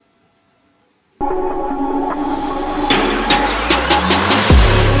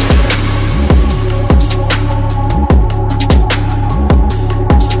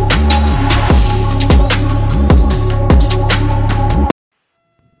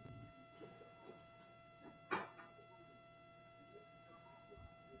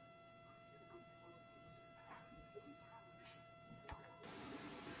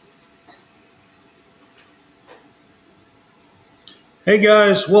Hey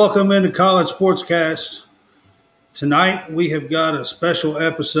guys, welcome into College SportsCast. Tonight we have got a special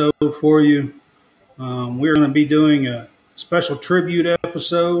episode for you. We're going to be doing a special tribute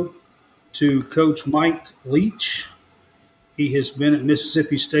episode to Coach Mike Leach. He has been at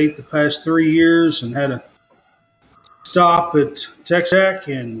Mississippi State the past 3 years and had a stop at Texas Tech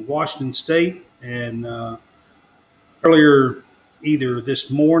and Washington State. And earlier, either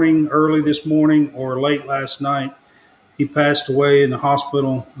early this morning, or late last night, he passed away in the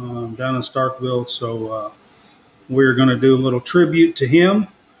hospital down in Starkville. So we're going to do a little tribute to him.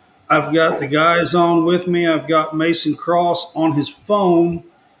 I've got the guys on with me. I've got Mason Cross on his phone.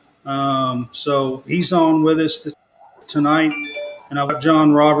 So he's on with us tonight. And I've got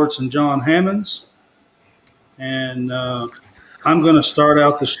John Roberts and John Hammonds. And I'm going to start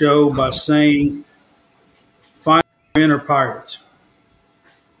out the show by saying, find inner pirates.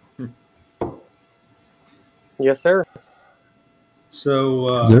 Yes, sir.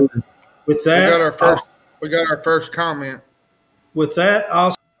 So with that, we got our first comment. With that,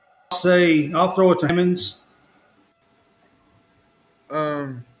 I'll throw it to Hammonds.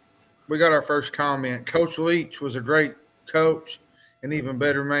 We got our first comment. Coach Leach was a great coach, an even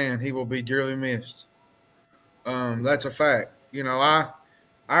better man. He will be dearly missed. That's a fact. You know,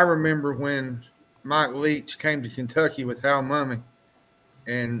 I remember when Mike Leach came to Kentucky with Hal Mumme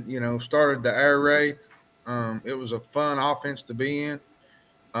and, started the air raid. It was a fun offense to be in.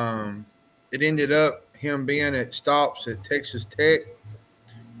 It ended up him being at stops at Texas Tech.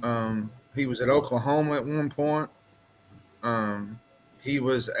 He was at Oklahoma at one point. He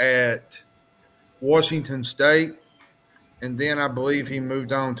was at Washington State, and then I believe he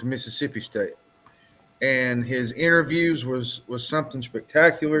moved on to Mississippi State. And his interviews was something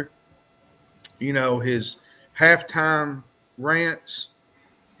spectacular. His halftime rants,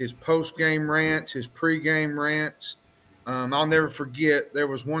 his post-game rants, his pre-game rants. I'll never forget, there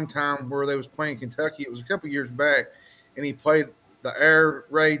was one time where they was playing Kentucky. It was a couple years back, and he played the air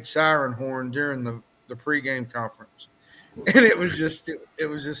raid siren horn during the pre-game conference. And it was just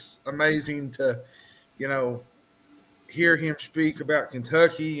amazing to, hear him speak about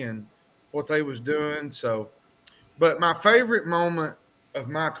Kentucky and what they was doing. So, but my favorite moment of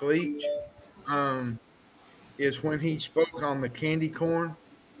Mike Leach is when he spoke on the candy corn.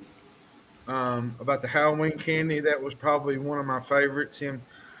 About the Halloween candy. That was probably one of my favorites. And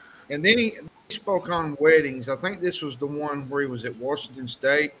then he spoke on weddings. I think this was the one where he was at Washington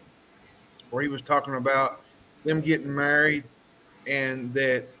State, where he was talking about them getting married and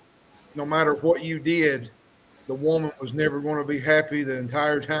that no matter what you did, the woman was never going to be happy the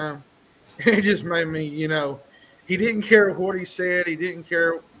entire time. It just made me, he didn't care what he said. He didn't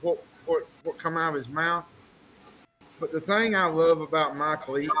care what come out of his mouth. But the thing I love about Mike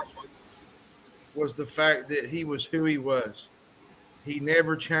Leach was the fact that he was who he was. He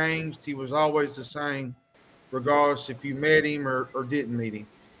never changed. He was always the same, regardless if you met him or didn't meet him.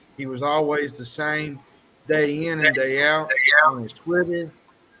 He was always the same day in and day out on his Twitter.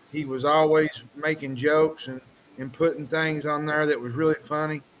 He was always making jokes and putting things on there that was really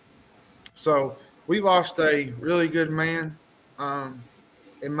funny. So we lost a really good man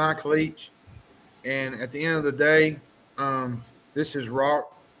in Mike Leach. And at the end of the day, this is rocked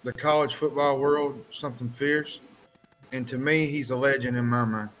the college football world something fierce. And to me, he's a legend in my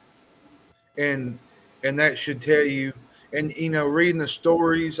mind. And that should tell you. And, reading the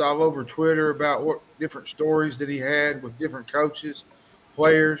stories all over Twitter about what different stories that he had with different coaches,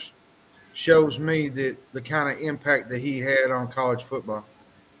 players, shows me that the kind of impact that he had on college football.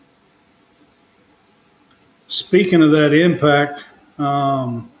 Speaking of that impact,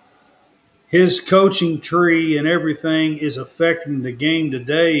 his coaching tree and everything is affecting the game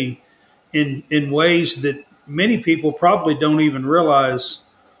today in ways that many people probably don't even realize.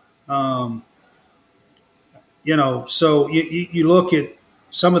 So you look at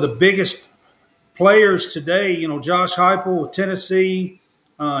some of the biggest players today, Josh Heupel with Tennessee,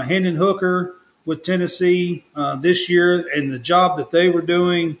 Hendon Hooker with Tennessee this year, and the job that they were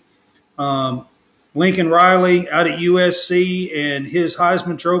doing. Lincoln Riley out at USC and his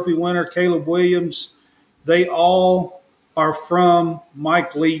Heisman Trophy winner, Caleb Williams, they all are from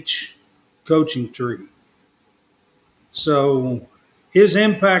Mike Leach coaching tree. So his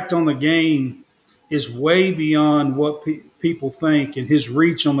impact on the game is way beyond what people think, and his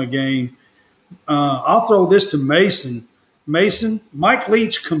reach on the game. I'll throw this to Mason. Mason, Mike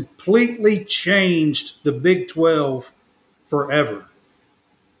Leach completely changed the Big 12 forever.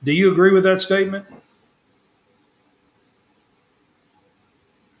 Do you agree with that statement?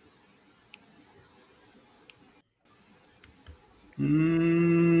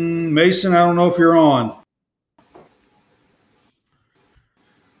 Mason, I don't know if you're on.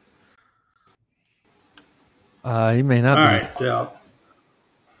 He may not All be. right, Dell.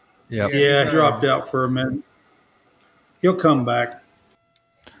 Yep. Yeah, he dropped out for a minute. He'll come back.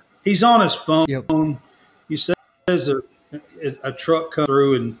 He's on his phone. Yep. He says a truck come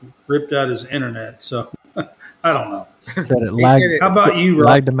through and ripped out his internet. So I don't know. Said it lagged. How about you, Rob?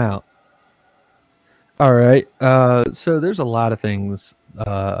 Lagged him out. All right. So there's a lot of things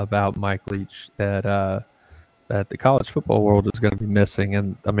about Mike Leach that the college football world is going to be missing,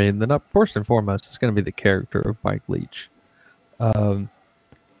 and I mean, first and foremost, it's going to be the character of Mike Leach.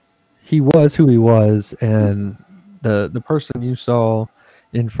 He was who he was, and the person you saw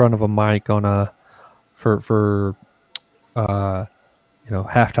in front of a mic for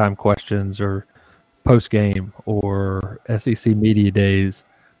halftime questions or post game or SEC media days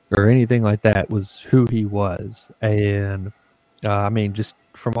or anything like that was who he was. And I mean, just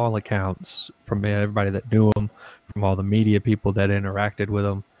from all accounts, from everybody that knew him, from all the media people that interacted with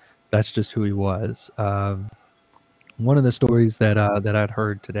him, that's just who he was. One of the stories that I'd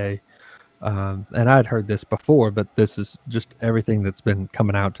heard today, and I'd heard this before, but this is just everything that's been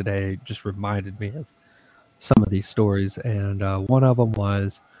coming out today just reminded me of some of these stories. And one of them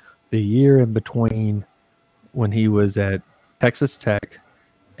was the year in between when he was at Texas Tech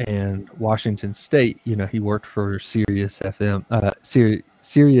and Washington State. You know, he worked for Sirius FM,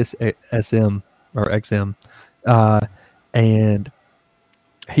 Sirius SM or XM, and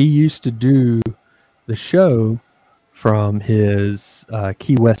he used to do the show from his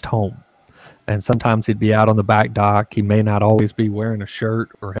Key West home. And sometimes he'd be out on the back dock. He may not always be wearing a shirt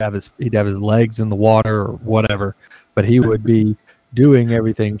or he'd have his legs in the water or whatever, but he would be doing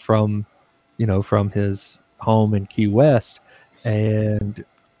everything from his home in Key West. And,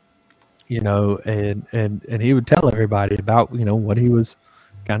 and he would tell everybody about, what he was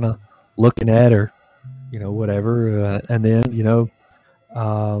kind of looking at or, whatever. And then,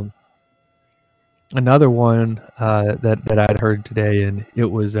 another one that I'd heard today, and it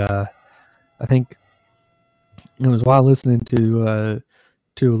was, I think it was while listening to a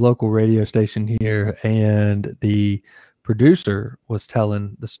local radio station here, and the producer was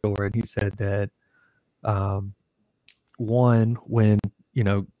telling the story, and he said that when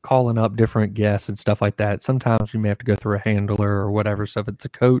calling up different guests and stuff like that, sometimes you may have to go through a handler or whatever. So if it's a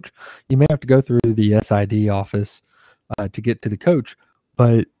coach, you may have to go through the SID office to get to the coach.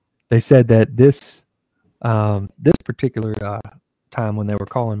 But they said that this particular time when they were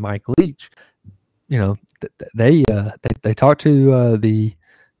calling Mike Leach, they talked to the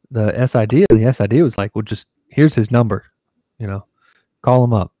SID, and the SID was like, well, just here's his number, call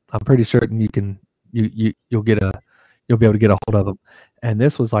him up. I'm pretty certain you'll be able to get a hold of him. And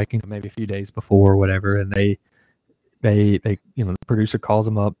this was like, maybe a few days before or whatever. And they the producer calls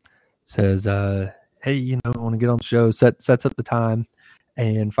him up, says, hey, I want to get on the show, sets up the time.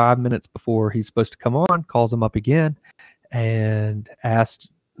 And 5 minutes before he's supposed to come on, calls him up again and asked,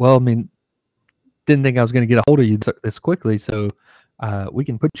 well, I mean, didn't think I was going to get a hold of you this quickly. So we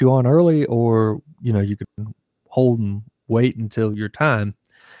can put you on early, or, you can hold and wait until your time.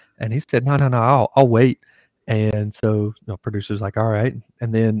 And he said, no, I'll wait. And so, producer's like, all right.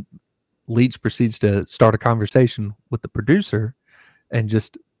 And then Leach proceeds to start a conversation with the producer and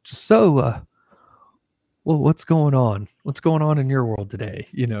just so, well, what's going on? What's going on in your world today?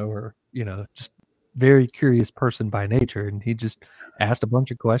 Just very curious person by nature. And he just asked a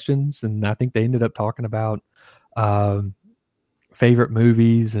bunch of questions. And I think they ended up talking about favorite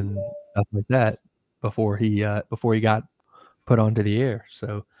movies and stuff like that before he got put onto the air.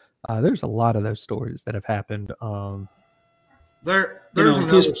 So there's a lot of those stories that have happened. There's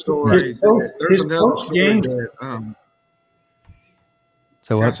another story. There's another story that,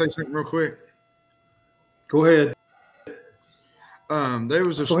 so can I what? say something real quick? Go ahead. There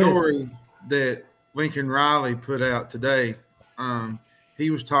was a story that Lincoln Riley put out today. He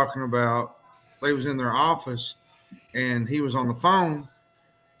was talking about, they was in their office and he was on the phone.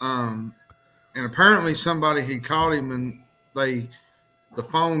 And apparently somebody had called him, and the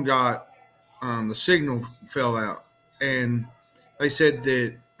phone got, the signal fell out. And they said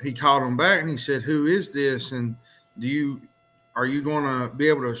that he called him back and he said, who is this? And are you going to be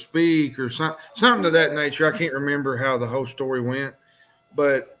able to speak or something to that nature? I can't remember how the whole story went,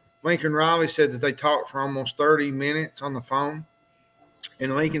 but Lincoln Riley said that they talked for almost 30 minutes on the phone.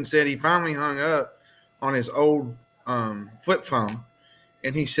 And Lincoln said he finally hung up on his old flip phone.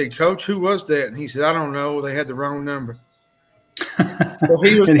 And he said, Coach, who was that? And he said, I don't know. They had the wrong number. So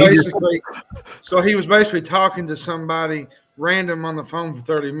he was basically talking to somebody random on the phone for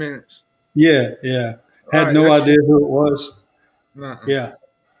 30 minutes. Yeah. Had no idea who it was. Yeah.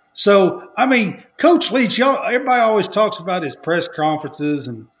 So, I mean, Coach Leach, everybody always talks about his press conferences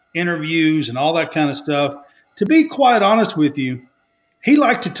and interviews and all that kind of stuff. to be quite honest with you, he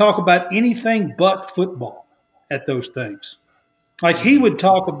liked to talk about anything but football at those things. Like he would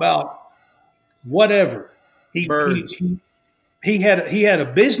talk about whatever. Birds. He had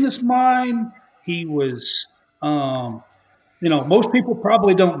a business mind. He was, most people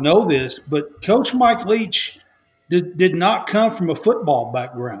probably don't know this, but Coach Mike Leach did not come from a football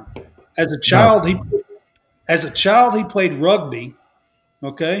background. As a child, he played rugby.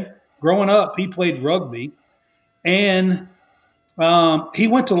 Okay, growing up, he played rugby, and he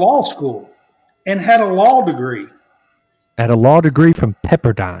went to law school and had a law degree. At a law degree from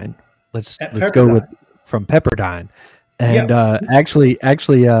Pepperdine. Let's go with from Pepperdine, and actually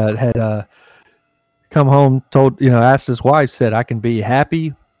had come home, asked his wife, said, I can be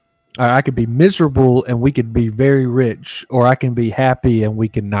happy, or I could be miserable and we could be very rich, or I can be happy and we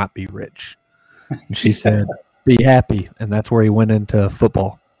can not be rich. And she said, be happy, and that's where he went into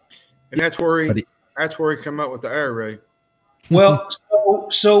football. And that's where he come up with the air raid. Well,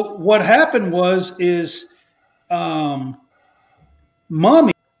 so what happened is Hal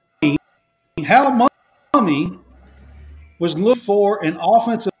Mummy was looking for an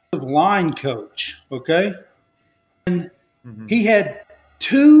offensive line coach, okay? And he had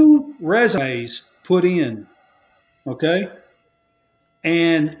 2 resumes put in, okay?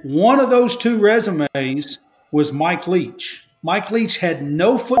 And one of those 2 resumes was Mike Leach. Mike Leach had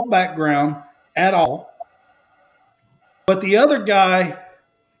no football background at all. But the other guy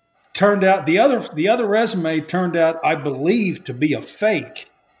turned out, the other resume turned out, I believe, to be a fake.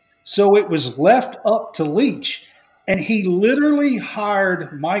 So it was left up to Leach. And he literally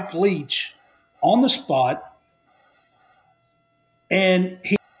hired Mike Leach on the spot. And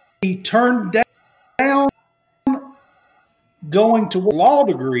he turned down going to a law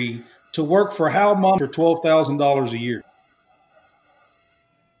degree to work for Hal Mummy for $12,000 a year.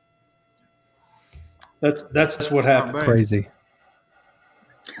 That's what happened. Crazy.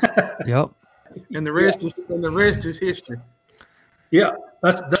 Yep. And the rest is history. Yeah,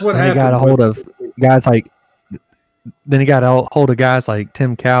 that's what happened. He got a hold of guys like. Then he got a hold of guys like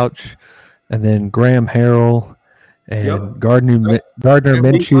Tim Couch, and then Graham Harrell, and Gardner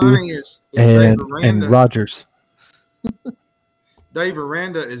Minshew, and Rogers. Dave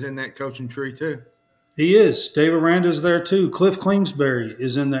Aranda is in that coaching tree too. He is. Dave Aranda's there too. Cliff Kingsbury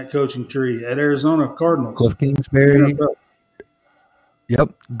is in that coaching tree at Arizona Cardinals. Cliff Kingsbury. Yep.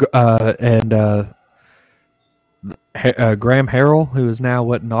 And Graham Harrell, who is now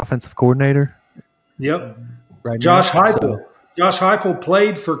an offensive coordinator. Yep. Right. Josh Heupel. So. Josh Heupel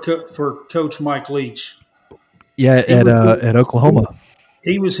played for Coach Mike Leach. Yeah, at Oklahoma.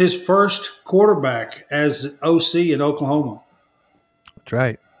 He was his first quarterback as OC in Oklahoma. That's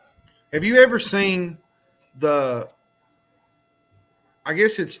right. Have you ever seen I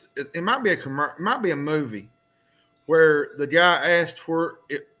guess it might be it might be a movie where the guy asked where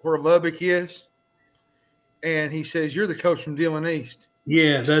Lubbock is, and he says, "You're the coach from Dillon East."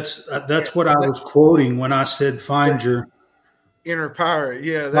 Yeah, that's what I was quoting when I said, "Find your inner pirate."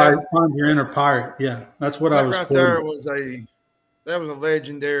 Yeah, find your inner pirate. Yeah, that's what I was right quoting. There was a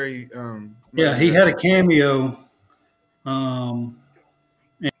legendary. Yeah, he had a cameo.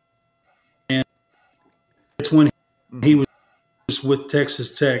 And it's when he was with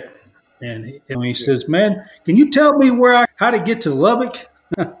Texas Tech, and he says, "Man, can you tell me how to get to Lubbock?"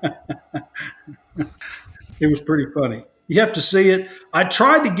 It was pretty funny. You have to see it. I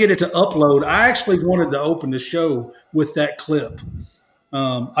tried to get it to upload. I actually wanted to open the show with that clip.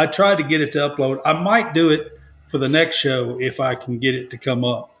 I tried to get it to upload. I might do it for the next show if I can get it to come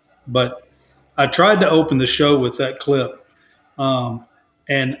up. But I tried to open the show with that clip.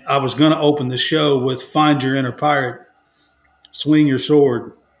 And I was going to open the show with "Find Your Inner Pirate, Swing Your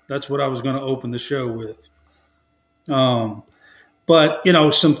Sword." That's what I was going to open the show with. But,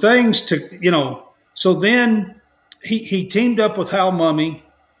 some things to, so then he teamed up with Hal Mummy.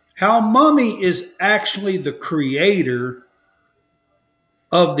 Hal Mummy is actually the creator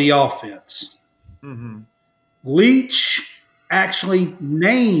of the offense. Mm-hmm. Leach actually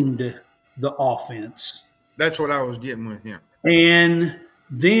named the offense. That's what I was getting with him. And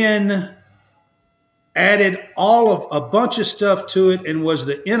then added a bunch of stuff to it and was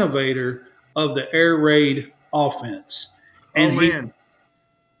the innovator of the air raid offense. And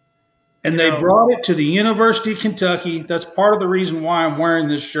they brought it to the University of Kentucky. That's part of the reason why I'm wearing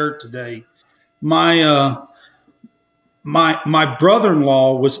this shirt today. My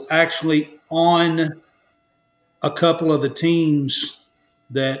brother-in-law was actually on a couple of the teams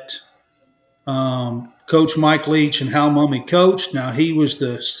that Coach Mike Leach and Hal Mummy coached. Now, he was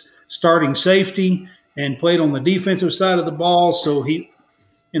the starting safety and played on the defensive side of the ball. So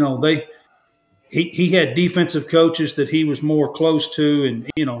he had defensive coaches that he was more close to, and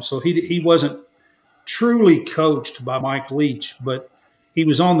so he wasn't truly coached by Mike Leach, but he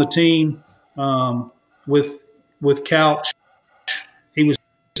was on the team with Couch. He was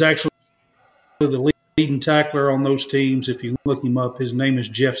actually the leading tackler on those teams. If you look him up, his name is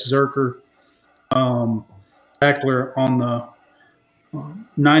Jeff Zerker, tackler on the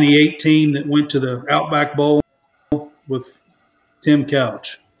 98 team that went to the Outback Bowl with Tim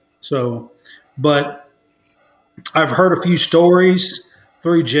Couch. So, but I've heard a few stories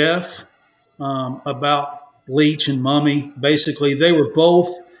through Jeff about Leach and Mummy. Basically, they were both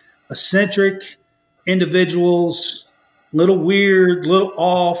eccentric individuals, little weird, little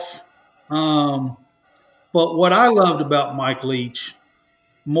off. But what I loved about Mike Leach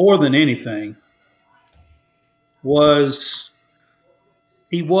more than anything was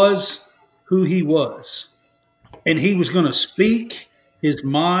he was who he was. And he was going to speak his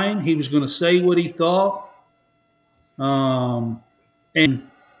mind. He was going to say what he thought. And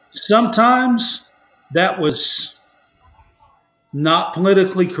sometimes that was not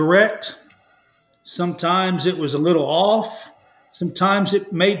politically correct. Sometimes it was a little off. Sometimes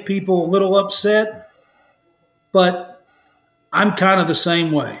it made people a little upset. But I'm kind of the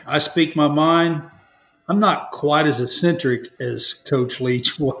same way. I speak my mind. I'm not quite as eccentric as Coach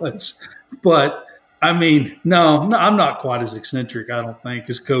Leach was. But, I mean, no, I'm not quite as eccentric, I don't think,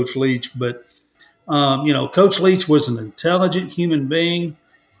 as Coach Leach. But, Coach Leach was an intelligent human being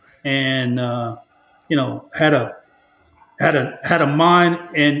and, had a mind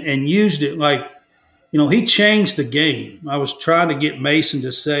and used it like, he changed the game. I was trying to get Mason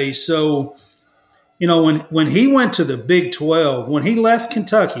to say, so, when he went to the Big 12, when he left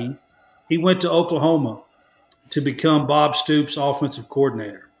Kentucky, he went to Oklahoma to become Bob Stoops' offensive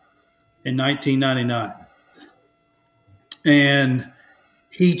coordinator in 1999. And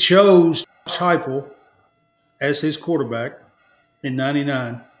he chose Josh Heupel as his quarterback in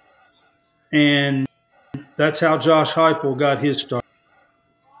 99. And that's how Josh Heupel got his start.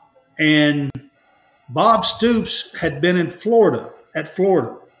 And Bob Stoops had been in Florida,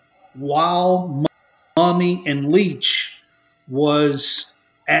 while Mummy and Leach was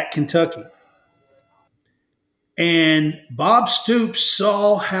at Kentucky. And Bob Stoops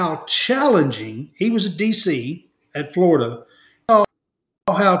saw how challenging, he was a DC at Florida, saw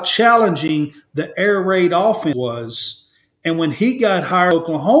how challenging the air raid offense was. And when he got hired at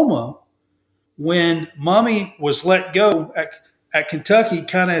Oklahoma, when Mummy was let go at Kentucky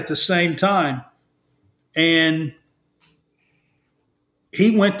kind of at the same time, and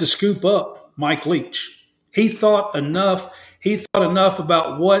he went to scoop up Mike Leach. He thought enough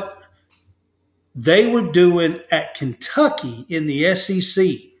about what they were doing at Kentucky in the SEC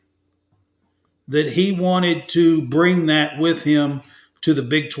that he wanted to bring that with him to the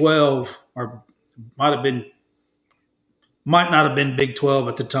Big 12, or might not have been Big 12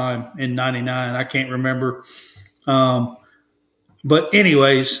 at the time in 99. I can't remember. But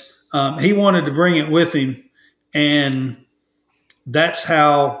anyways, he wanted to bring it with him, and that's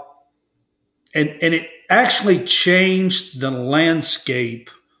how and it actually changed the landscape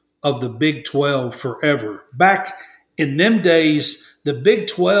of the Big 12 forever. Back in them days, the Big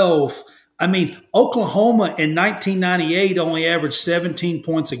 12, Oklahoma in 1998 only averaged 17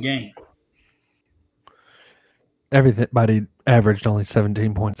 points a game. Everybody averaged only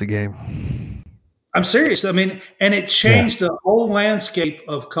 17 points a game. I'm serious. And it changed the whole landscape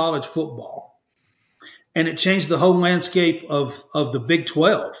of college football. And it changed the whole landscape of the Big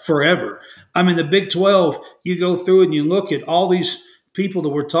 12 forever. The Big 12, you go through and you look at all these people that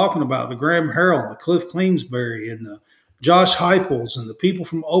we're talking about, the Graham Harrell, the Cliff Kingsbury, and the Josh Heupels, and the people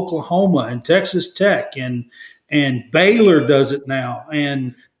from Oklahoma and Texas Tech, and Baylor does it now.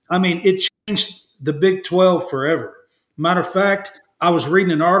 And, it changed the Big 12 forever. Matter of fact, I was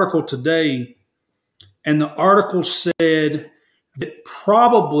reading an article today, and the article said that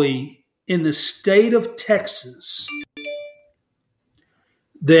probably in the state of Texas,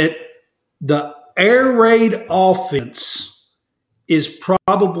 that the air raid offense is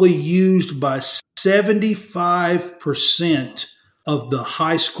probably used by 75% of the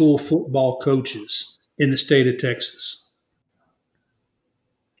high school football coaches in the state of Texas.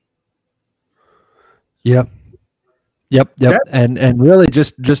 Yep. And really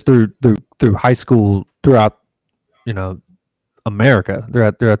just through high school throughout, America,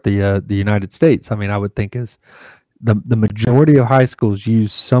 throughout the United States. I would think is the majority of high schools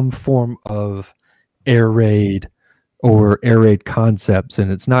use some form of air raid or air raid concepts,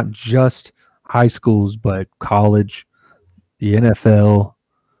 and it's not just high schools, but college, the NFL,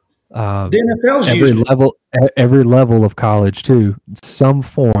 The NFL's every level of college too, some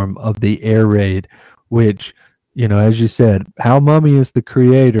form of the air raid, which, as you said, Hal Mummy is the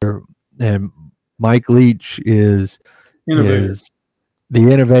creator and Mike Leach is innovator.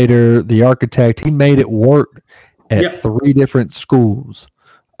 The innovator, the architect. He made it work at 3 different schools.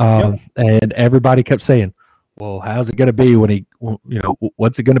 And everybody kept saying, well, how's it going to be when he,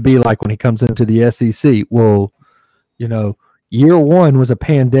 what's it going to be like when he comes into the SEC? Well, year 1 was a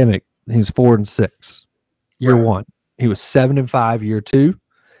pandemic. He's 4-6. Year 1, he was 7-5. Year 2,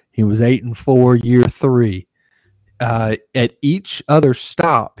 he was 8-4. Year 3, at each other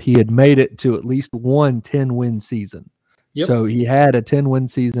stop, he had made it to at least one 10-win season. Yep. So he had a 10-win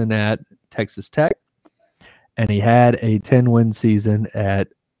season at Texas Tech, and he had a 10-win season at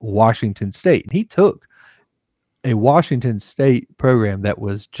Washington State. He took a Washington State program that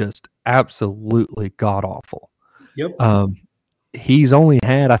was just absolutely god-awful. Yep. He's only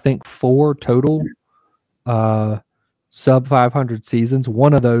had, I think, 4 total sub-500 seasons,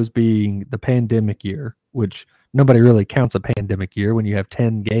 one of those being the pandemic year, which nobody really counts a pandemic year when you have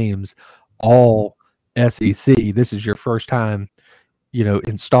 10 games, all SEC. This is your first time,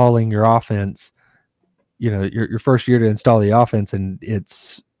 installing your offense, your first year to install the offense, and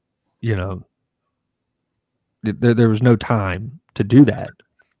it's, there was no time to do that.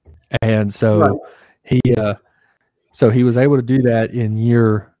 And so he was able to do that in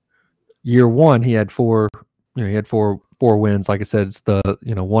year 1. He had 4 wins. Like I said, it's the,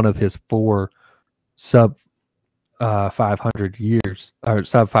 one of his 4 sub 500 years or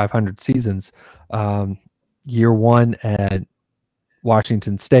sub 500 seasons. Year 1 at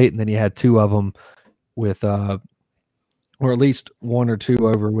Washington State, and then he had 2 of them with, or at least 1 or 2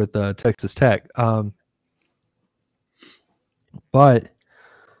 over with Texas Tech. But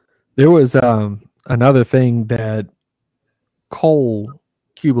there was another thing that Cole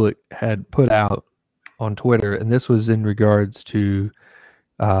Kubelik had put out on Twitter, and this was in regards to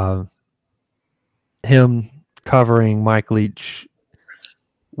him covering Mike Leach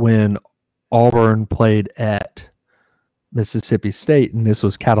when Auburn played at Mississippi State, and this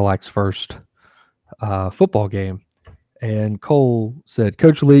was Cadillac's first football game. And Cole said,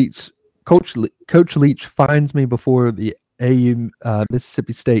 Coach Leach finds me before the AU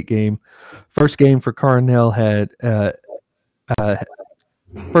Mississippi State game. First game for Carnell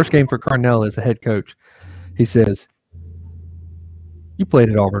as a head coach. He says, "You played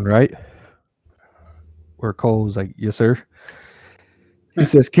at Auburn, right?" Where Cole was like, "Yes, sir." He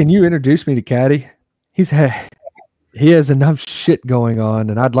says, "Can you introduce me to Caddy? He has enough shit going on,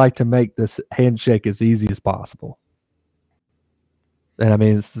 and I'd like to make this handshake as easy as possible." And I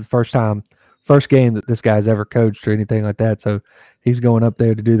mean, it's the first game that this guy's ever coached or anything like that. So he's going up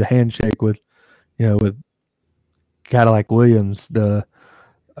there to do the handshake with Cadillac Williams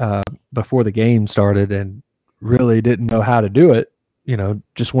before the game started, and really didn't know how to do it.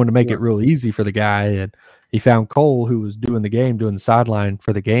 Just wanted to make it real easy for the guy. And he found Cole, who was doing the sideline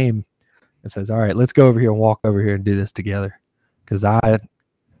for the game, and says, "All right, let's go over here and walk over here and do this together, because I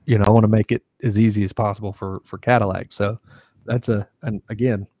want to make it as easy as possible for Cadillac." So that's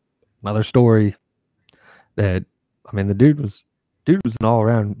again another story that, I mean, the dude was an all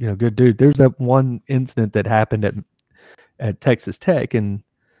around good dude. There's that one incident that happened at Texas Tech, and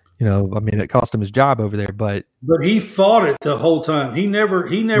I mean, it cost him his job over there, but he fought it the whole time. He never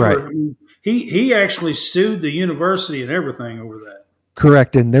right. he actually sued the university and everything over that.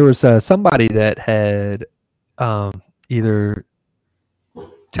 Correct. And there was somebody that had either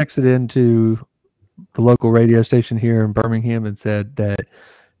texted into the local radio station here in Birmingham and said that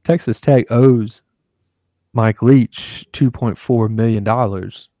Texas Tech owes Mike Leach $2.4 million.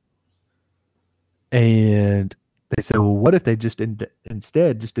 And they said, well, what if they just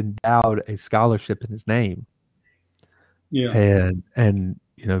instead endowed a scholarship in his name? Yeah. And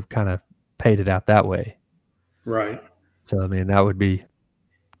kind of paid it out that way. Right. So, I mean, that would be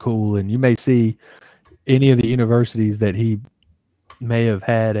cool. And you may see any of the universities that he may have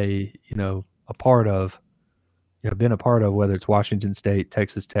had a part of, been a part of, whether it's Washington State,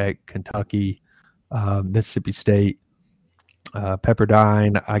 Texas Tech, Kentucky, Mississippi State,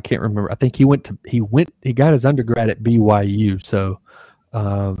 Pepperdine. I can't remember. I think he got his undergrad at BYU. So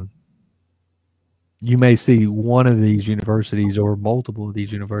you may see one of these universities or multiple of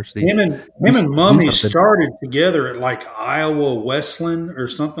these universities. Him and Mummy started together at like Iowa Wesleyan or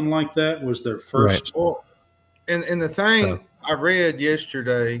something like that. Was their first. Right. Well, and the thing I read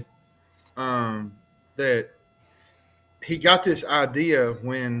yesterday, that he got this idea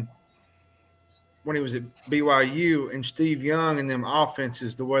when he was at BYU and Steve Young and them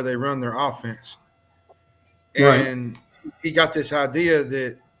offenses, the way they run their offense. And he got this idea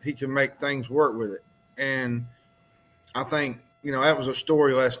that he can make things work with it. And I think, that was a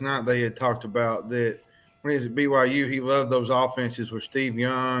story last night they had talked about that when he was at BYU, he loved those offenses with Steve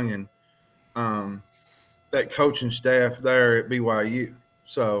Young and that coaching staff there at BYU.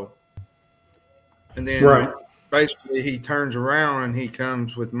 So, and then basically he turns around and he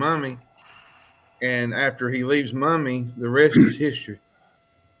comes with Mummy. And after he leaves Mummy, the rest is history.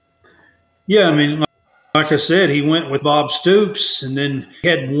 Yeah, I mean, like I said, he went with Bob Stoops, and then he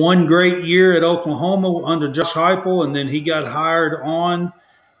had one great year at Oklahoma under Josh Heupel, and then he got hired on,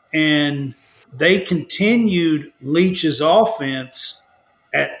 and they continued Leach's offense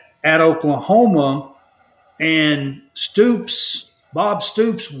at Oklahoma, and Bob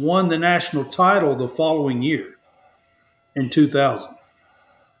Stoops won the national title the following year in 2000.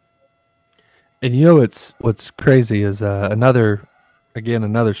 And what's crazy is another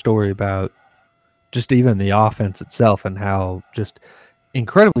story about just even the offense itself and how just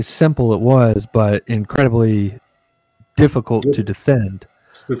incredibly simple it was, but incredibly difficult to defend.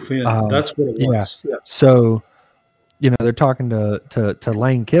 That's what it was. Yeah. So, they're talking to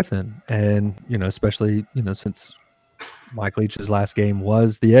Lane Kiffin, and especially since Mike Leach's last game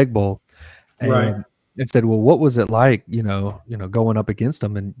was the Egg Bowl, and and said, well, what was it like, going up against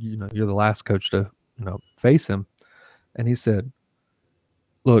him, and you're the last coach to face him, and he said,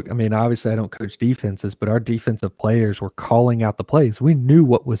 look, I mean, obviously I don't coach defenses, but our defensive players were calling out the plays. We knew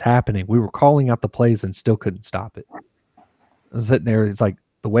what was happening. We were calling out the plays and still couldn't stop it. I was sitting there, it's like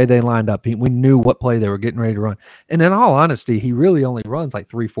the way they lined up, we knew what play they were getting ready to run. And in all honesty, he really only runs like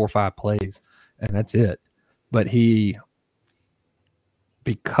 3, 4, 5 plays, and that's it. But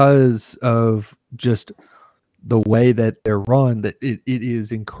because of just the way that they're run, that it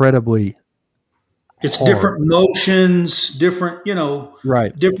is incredibly it's hard. Different motions, different,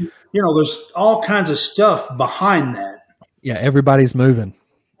 right. Different, there's all kinds of stuff behind that. Yeah, everybody's moving.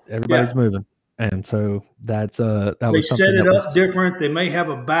 Moving. And so that's they set it up different. They may have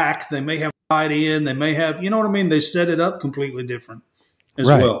a back, they may have a tight end, they may have, what I mean? They set it up completely different as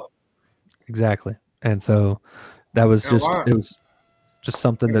well. Exactly. And so that was it was just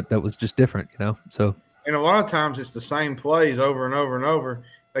something that was just different, So, and a lot of times it's the same plays over and over and over.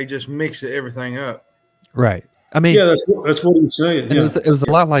 They just mix everything up. Right. I mean, yeah, that's what he's saying. Yeah. It was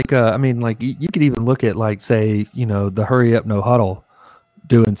a lot like, you could even look at say, the hurry up, no huddle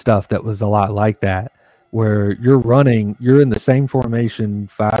doing stuff that was a lot like that, where you're in the same formation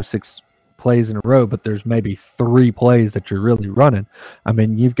 5, 6 plays in a row, but there's maybe 3 plays that you're really running. I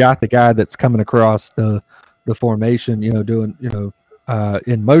mean, you've got the guy that's coming across the formation, doing,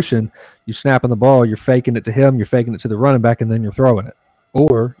 in motion, you snapping the ball, you're faking it to him, you're faking it to the running back, and then you're throwing it.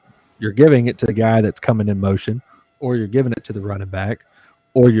 Or you're giving it to the guy that's coming in motion, or you're giving it to the running back,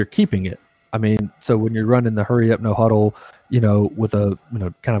 or you're keeping it. I mean, so when you're running the hurry up, no huddle, with a,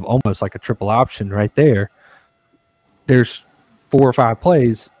 kind of almost like a triple option right there, there's 4 or 5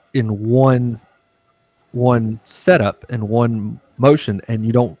 plays in one setup and one motion, and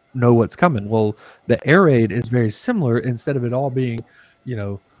you don't know what's coming. Well, the air raid is very similar. Instead of it all being,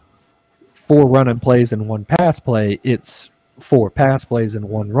 4 running plays and 1 pass play, it's 4 pass plays and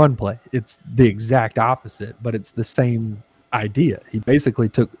 1 run play. It's the exact opposite, but it's the same idea. He basically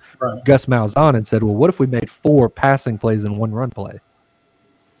took Gus Malzahn and said, well, what if we made 4 passing plays and 1 run play?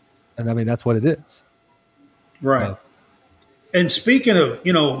 And I mean, that's what it is. Right. And speaking of,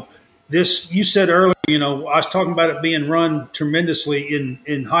 this, you said earlier, I was talking about it being run tremendously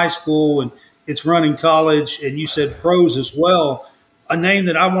in high school, and it's run in college, and you said pros as well. A name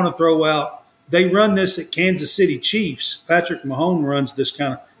that I want to throw out, they run this at Kansas City Chiefs. Patrick Mahomes runs this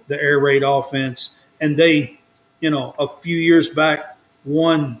kind of the air raid offense, and they, a few years back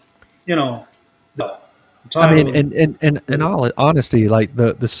won, the title. I mean, in all honesty, like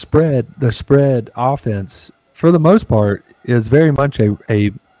the spread offense for the most part is very much a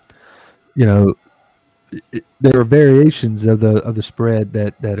there are variations of the spread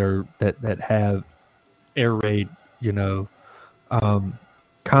that have air raid,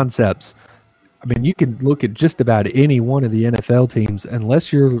 concepts. I mean, you can look at just about any one of the NFL teams,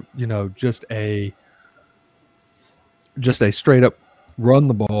 unless you're, just a straight up run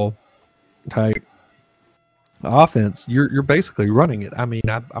the ball type offense. You're basically running it. I mean,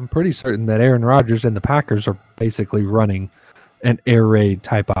 I'm pretty certain that Aaron Rodgers and the Packers are basically running an air raid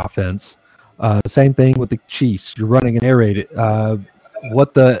type offense. Same thing with the Chiefs. You're running an air raid.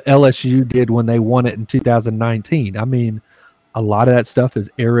 What the LSU did when they won it in 2019. I mean, a lot of that stuff is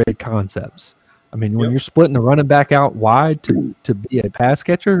air raid concepts. I mean, when you're splitting the running back out wide to be a pass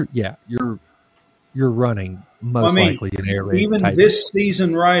catcher, yeah, you're running most likely an air raid. Even this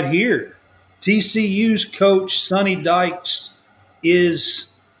season right here, TCU's coach Sonny Dykes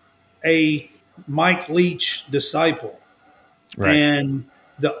is a Mike Leach disciple. Right. And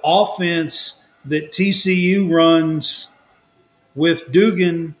the offense that TCU runs with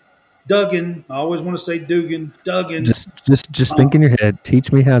Duggan, I always want to say Duggan, Just think in your head.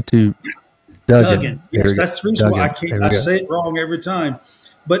 Teach me how to Duggan. There Yes, we go. that's the reason why There we I go. say it wrong every time.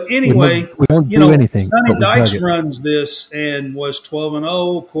 But We anyway, don't do anything. Sonny But we Dykes Duggan. runs this and was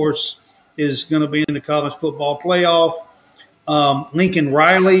 12-0. Of course, is going to be in the college football playoff. Lincoln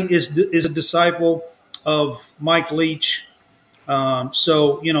Riley is a disciple of Mike Leach.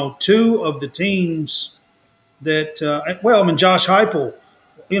 So two of the teams that Josh Heupel,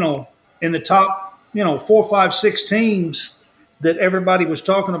 in the top 4, 5, 6 teams that everybody was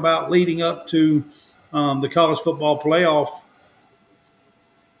talking about leading up to the college football playoff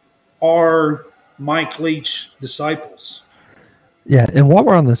are Mike Leach disciples. Yeah, and while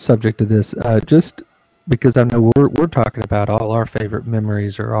we're on the subject of this, just because I know we're talking about all our favorite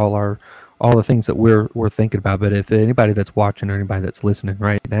memories or all the things that we're thinking about, but if anybody that's watching or anybody that's listening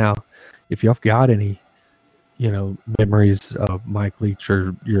right now, if you've got any memories of Mike Leach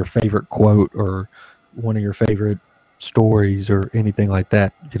or your favorite quote or one of your favorite stories or anything like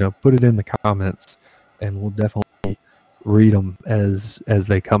that, put it in the comments, and we'll definitely read them as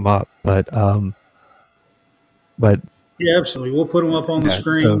they come up. But Yeah, absolutely. We'll put them up on the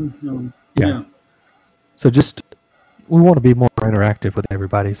screen. So, So just we want to be more interactive with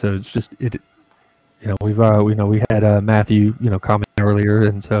everybody. So it's just we had Matthew comment earlier,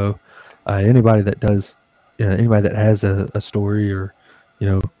 and so anybody that does anybody that has a story or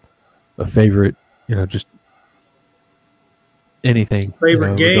a favorite just anything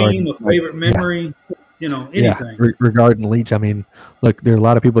favorite game, a favorite yeah. memory, anything. Regarding Leach, I mean, look, there are a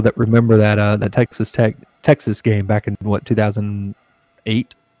lot of people that remember that Texas game back in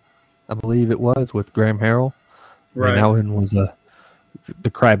 2008, I believe it was, with Graham Harrell. Right. I mean, that one was the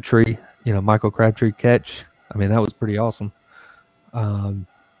Crabtree, Michael Crabtree catch. I mean, that was pretty awesome.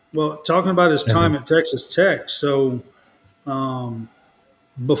 Well, talking about his time at Texas Tech, so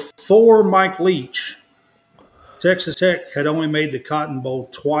before Mike Leach, Texas Tech had only made the Cotton Bowl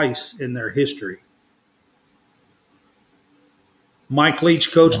twice in their history. Mike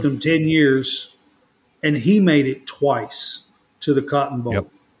Leach coached them 10 years, and he made it twice to the Cotton Bowl. Yep.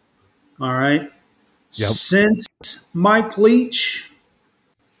 All right? Yep. Since Mike Leach,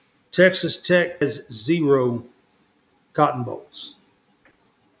 Texas Tech has 0 Cotton Bowls.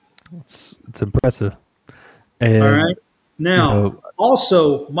 It's impressive. And, all right? Now,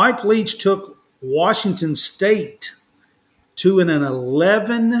 also, Mike Leach took Washington State to an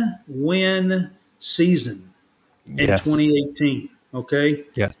 11-win season in 2018. Okay?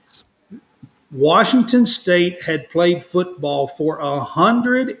 Yes. Washington State had played football for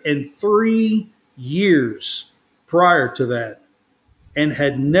 103 years prior to that and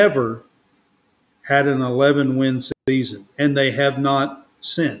had never had an 11-win season, and they have not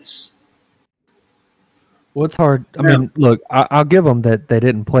since. Well, it's hard. I mean, look, I'll give them that they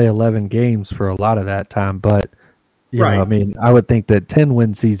didn't play 11 games for a lot of that time, but you know, I mean, I would think that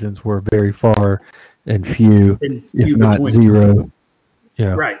 10-win seasons were very far and few if not between. 0.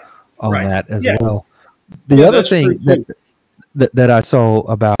 On that as well. The other thing that I saw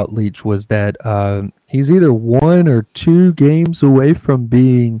about Leach was that he's either 1 or 2 games away from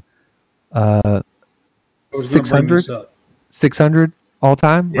being 600 all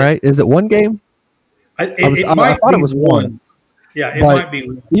time, right? Is it 1 game? I thought it was 1. Yeah, it might be.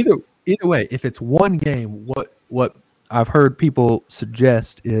 Either way, if it's 1 game, what I've heard people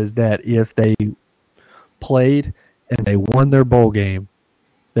suggest is that if they played and they won their bowl game,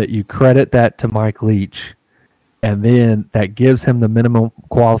 that you credit that to Mike Leach, and then that gives him the minimum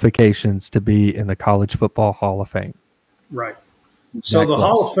qualifications to be in the College Football Hall of Fame. Right. So the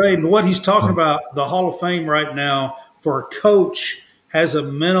Hall of Fame, what he's talking about, the Hall of Fame right now for a coach has a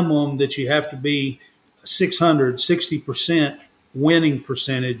minimum that you have to be 60% winning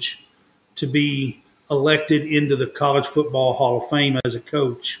percentage to be elected into the College Football Hall of Fame as a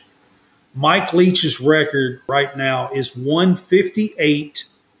coach. Mike Leach's record right now is 158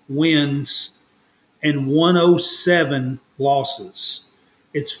 wins and 107 losses.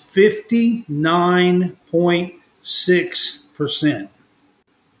 It's 59.6%.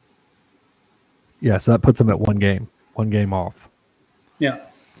 Yeah, so that puts him at 1 game off. Yeah.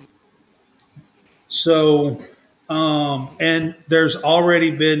 So, and there's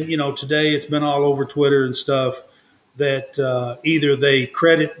already been, today it's been all over Twitter and stuff that either they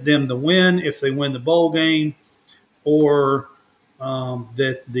credit them the win if they win the bowl game, or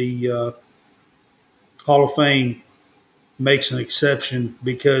that the Hall of Fame makes an exception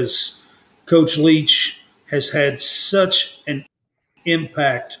because Coach Leach has had such an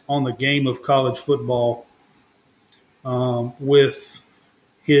impact on the game of college football with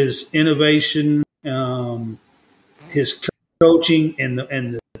his innovation, his coaching, and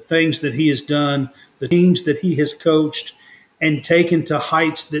the things that he has done, the teams that he has coached and taken to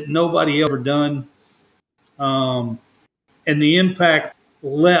heights that nobody ever done, and the impact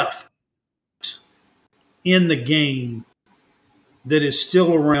left in the game that is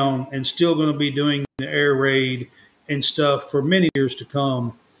still around and still going to be doing the air raid and stuff for many years to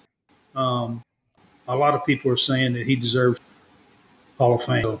come. A lot of people are saying that he deserves Hall of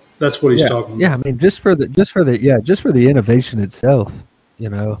Fame. So that's what he's talking about. Yeah, I mean, just for the innovation itself,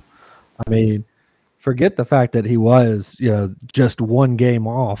 I mean, forget the fact that he was, just one game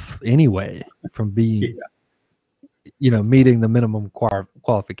off anyway from being, meeting the minimum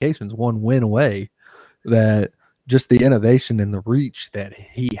qualifications, one win away. That just the innovation and the reach that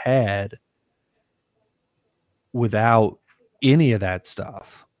he had without any of that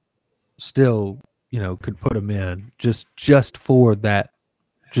stuff still, could put him in just for that,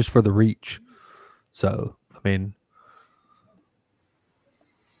 just for the reach. So, I mean,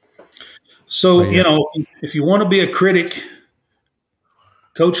 if you want to be a critic,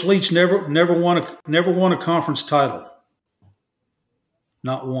 Coach Leach never won a conference title.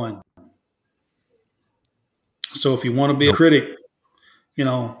 Not one. So if you want to be a critic,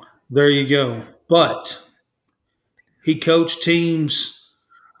 there you go. But he coached teams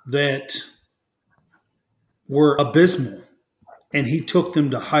that were abysmal, and he took them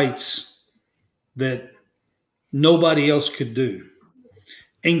to heights that nobody else could do,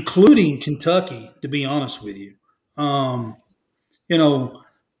 including Kentucky, to be honest with you. From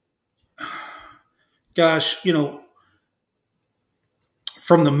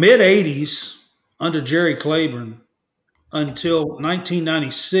the mid-'80s under Jerry Claiborne until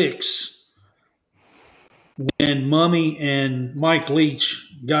 1996, when Mummy and Mike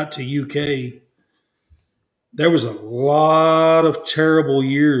Leach got to UK, there was a lot of terrible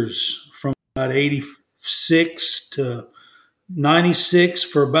years from about 86 to 96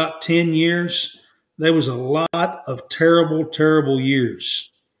 for about 10 years. There was a lot of terrible, terrible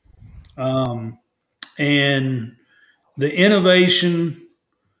years. And the innovation,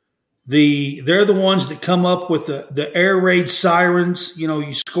 they're the ones that come up with the air raid sirens.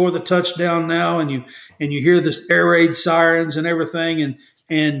 You score the touchdown now, and you hear this air raid sirens and everything,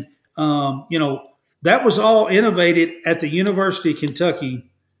 and that was all innovated at the University of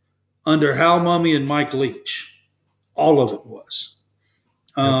Kentucky under Hal Mumme and Mike Leach. All of it was.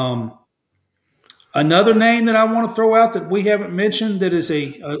 Another name that I want to throw out that we haven't mentioned that is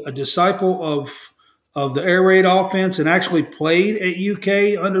a disciple of the air raid offense and actually played at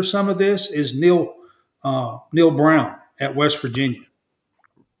UK under some of this is Neil Brown at West Virginia.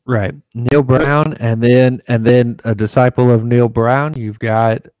 Right. Neil Brown, and then a disciple of Neil Brown, you've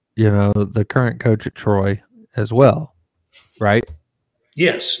got, the current coach at Troy as well. Right?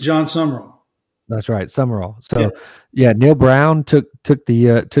 Yes, John Summerall. That's right, Summerall. So Neil Brown took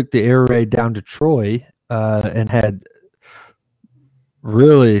the air raid down to Troy and had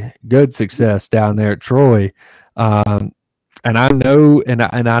really good success down there at Troy. And I know, and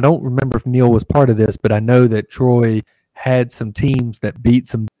I don't remember if Neil was part of this, but I know that Troy had some teams that beat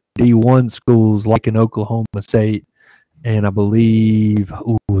some D1 schools, like in Oklahoma State, and I believe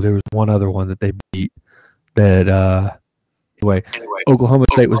there was one other one that they beat. That anyway, Oklahoma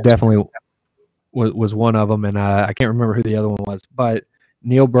State was definitely was one of them, and I can't remember who the other one was. But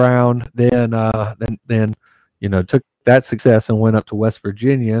Neil Brown then took that success and went up to West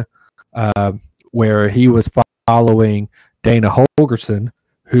Virginia, where he was following Dana Holgerson,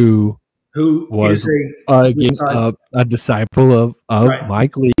 who was a disciple of right.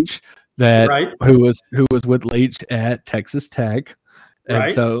 Mike Leach, who was with Leach at Texas Tech, and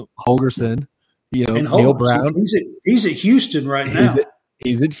so Holgerson, and Neil Brown, he's at Houston right now.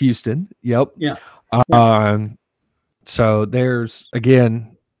 He's at Houston. Yep. Yeah. So there's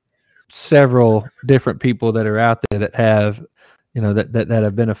again several different people that are out there that have, that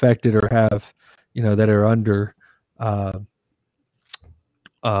have been affected or have, that are under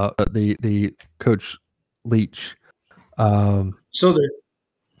the Coach Leach. So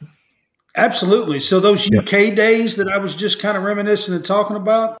absolutely. So those UK days that I was just kind of reminiscing and talking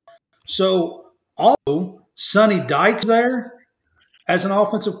about. So also Sonny Dykes there as an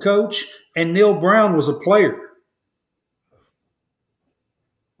offensive coach, and Neil Brown was a player.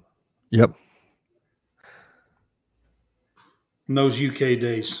 Yep. In those UK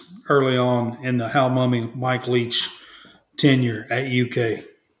days, early on in the Hal Mumme, Mike Leach tenure at UK.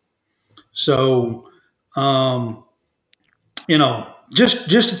 So, just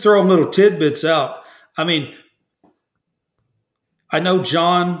to throw little tidbits out. I mean, I know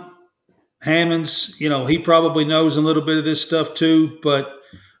John Hammonds, he probably knows a little bit of this stuff too, but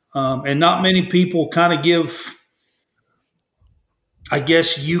and not many people kind of give, I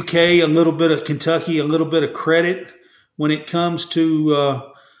guess, UK a little bit of Kentucky a little bit of credit when it comes to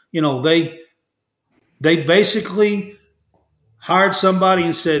they basically hired somebody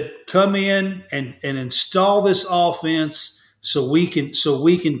and said, come in and install this offense so we can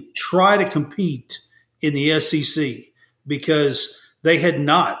try to compete in the SEC, because they had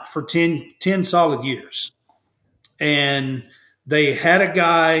not for 10 solid years. And they had a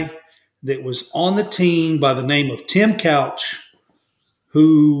guy that was on the team by the name of Tim Couch,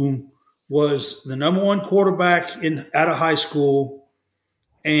 who was the number one quarterback out of high school,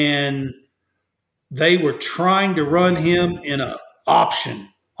 and they were trying to run him in an option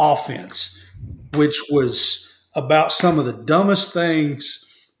offense, which was about some of the dumbest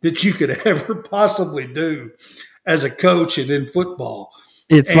things that you could ever possibly do as a coach and in football.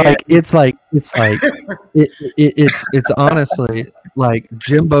 It's honestly like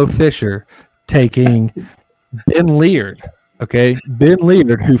Jimbo Fisher taking Ben Leard. Okay, Ben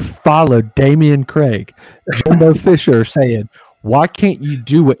Leard, who followed Damian Craig. Jimbo Fisher saying, "Why can't you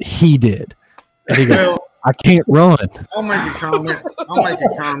do what he did?" And he goes, "I can't run." I'll make a comment.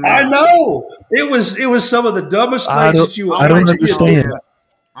 I know it was some of the dumbest things that you. I don't understand.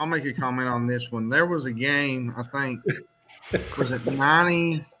 I'll make a comment on this one. There was a game, I think, was it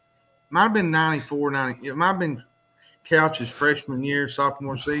 90? Might have been 94, 90. It might have been Couch's freshman year,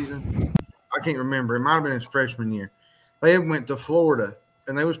 sophomore season. I can't remember. It might have been his freshman year. They went to Florida,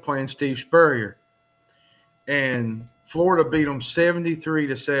 and they was playing Steve Spurrier. And Florida beat them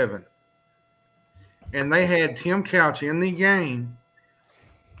 73-7. And they had Tim Couch in the game.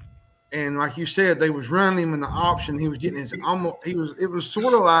 And like you said, they was running him in the option. He was getting it was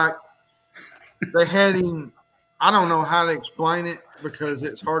sort of like they had him. I don't know how to explain it because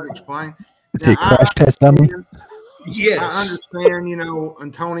it's hard to explain. Is it crash test dummy? Yes. I understand,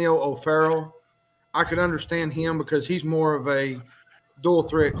 Antonio O'Farrell. I could understand him because he's more of a dual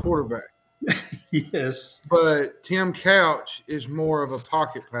threat quarterback. Yes. But Tim Couch is more of a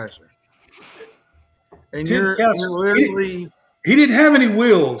pocket passer. And Tim Couch, you're literally he didn't have any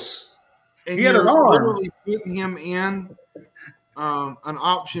wheels. And he had an arm. Literally putting him in an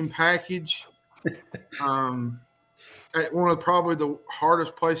option package at one of probably the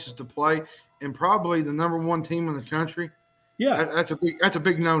hardest places to play, and probably the number one team in the country. Yeah, that's a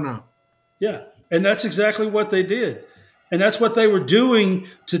big no-no. Yeah, and that's exactly what they did, and that's what they were doing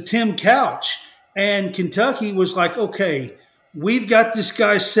to Tim Couch. And Kentucky was like, okay, we've got this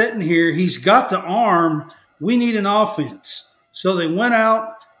guy sitting here. He's got the arm. We need an offense. So they went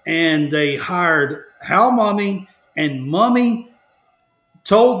out and they hired Hal Mumme, and Mumme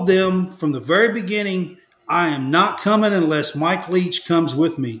told them from the very beginning, I am not coming unless Mike Leach comes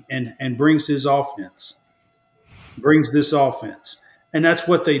with me and brings this offense. And that's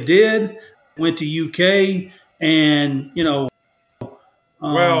what they did. Went to UK and, Tim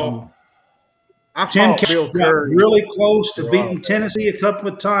Couch got really close to beating Tennessee a couple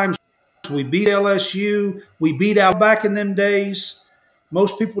of times. We beat LSU. We beat Al back in them days.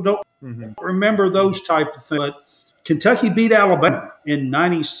 Most people don't remember those type of things. But Kentucky beat Alabama in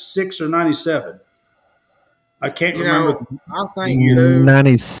 96 or 97. I can't remember. I think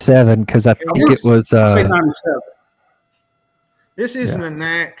 97 because I think it was. Say 97. This isn't a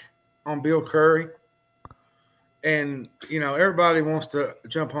knack on Bill Curry. And, everybody wants to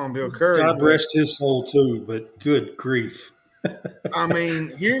jump on Bill Curry. God rest his soul, too, but good grief. I mean,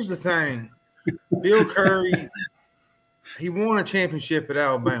 here's the thing. Bill Curry, he won a championship at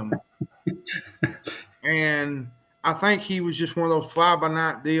Alabama. And I think he was just one of those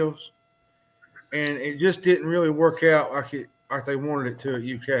fly-by-night deals. And it just didn't really work out like they wanted it to at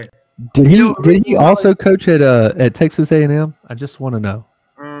UK. Did he also coach at Texas A&M? I just want to know.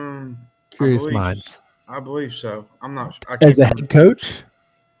 Curious minds. I believe so. I'm not. As a head coach?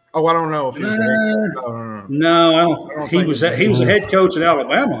 Oh, I don't know if he was. No, I don't. He was a head coach at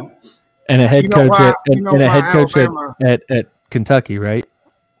Alabama, and a head coach at Kentucky, right?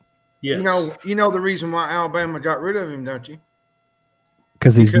 Yes. You know the reason why Alabama got rid of him, don't you?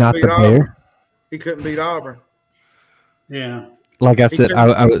 Because he's not the Bear. He couldn't beat Auburn. Yeah. Like I said,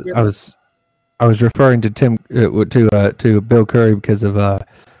 I was referring to Tim to Bill Curry because of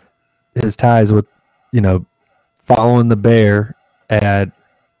his ties with following the Bear at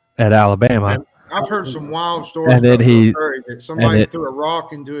Alabama. I've heard some wild stories and then about Bill Curry that somebody threw a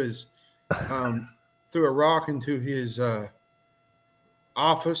rock into his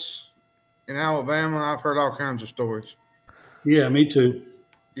office in Alabama. I've heard all kinds of stories. Yeah, me too.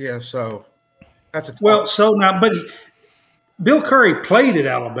 Yeah, so that's a well. So now, Bill Curry played at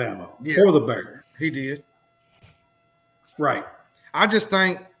Alabama for the Bear. He did. Right. I just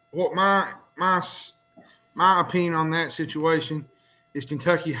think what my opinion on that situation is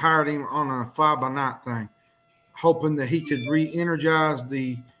Kentucky hired him on a fly-by-night thing, hoping that he could re-energize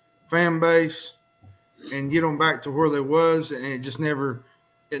the fan base and get them back to where they was, and it just never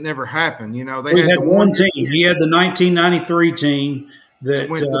happened. You know, they had one team. He had the 1993 team that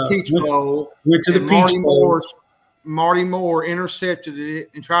went to the Peach Bowl. Went to the Peach Bowl. Marty Moore intercepted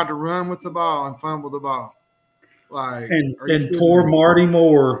it and tried to run with the ball and fumble the ball. And poor Marty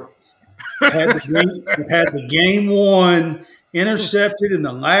Moore had the game won, intercepted in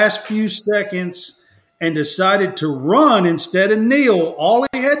the last few seconds, and decided to run instead of kneel. All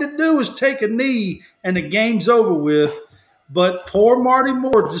he had to do was take a knee, and the game's over with. But poor Marty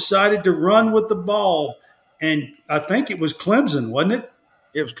Moore decided to run with the ball, and I think it was Clemson, wasn't it?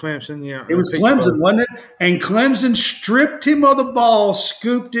 It was Clemson, yeah. It was Clemson, wasn't it? And Clemson stripped him of the ball,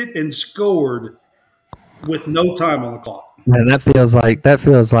 scooped it, and scored with no time on the clock. Man, that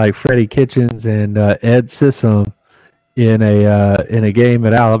feels like Freddie Kitchens and Ed Sissom in a game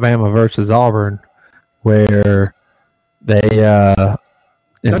at Alabama versus Auburn, where they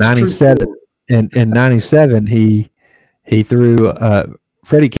in '97 in '97 he threw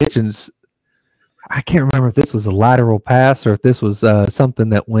Freddie Kitchens. I can't remember if this was a lateral pass or if this was something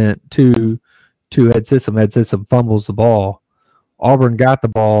that went to Ed Sissom. Ed Sissom fumbles the ball. Auburn got the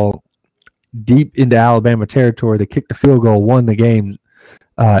ball deep into Alabama territory. They kicked the field goal, won the game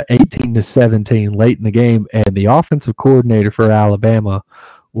 18-17 late in the game, and the offensive coordinator for Alabama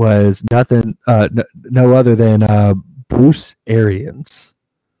was no other than Bruce Arians.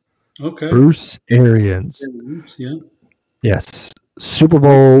 Okay. Bruce Arians. Yeah. Yes. Super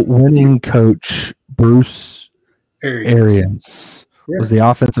Bowl winning coach Bruce Arians was the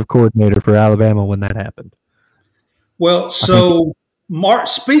offensive coordinator for Alabama when that happened. Well, so Marty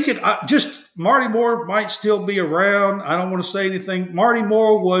Moore might still be around. I don't want to say anything. Marty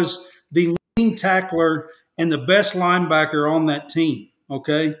Moore was the leading tackler and the best linebacker on that team.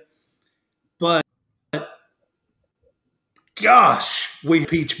 Okay. But gosh, we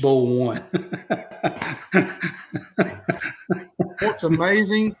Peach Bowl won. What's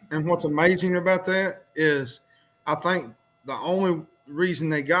amazing about that is I think the only reason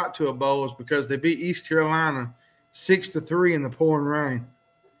they got to a bowl is because they beat East Carolina 6-3 in the pouring rain.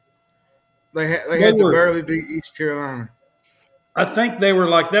 They had to barely beat East Carolina. I think they were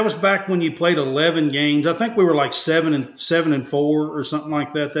like, that was back when you played 11 games. I think we were like 7-4 or something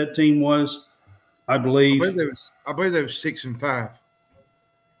like that. That team was, I believe. I believe they were 6-5.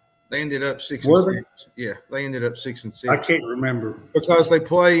 They ended up 6-6. Yeah, they ended up 6-6. I can't remember because they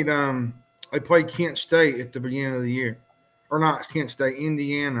played Kent State at the beginning of the year, or not Kent State,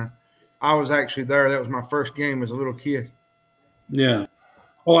 Indiana. I was actually there. That was my first game as a little kid. Yeah.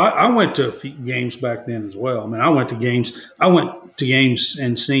 Oh, I went to a few games back then as well. I mean, I went to games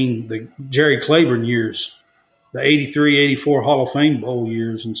and seen the Jerry Claiborne years, the 83, 84 Hall of Fame Bowl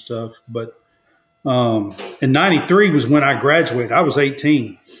years and stuff. But in 93 was when I graduated. I was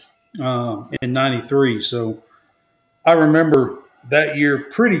 18 in 93. So I remember that year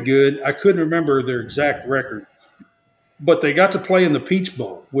pretty good. I couldn't remember their exact record. But they got to play in the Peach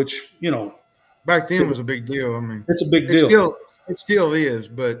Bowl, which, back then was a big deal. I mean, it's a big deal. It still is,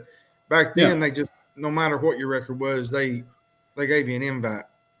 but back then they just, no matter what your record was, they gave you an invite.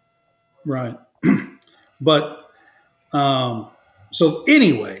 Right. But so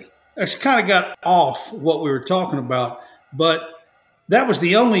anyway, that's kind of got off what we were talking about, but that was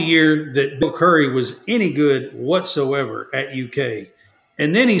the only year that Bill Curry was any good whatsoever at UK.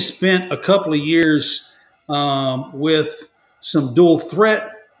 And then he spent a couple of years with some dual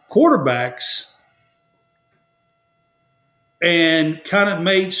threat quarterbacks and kind of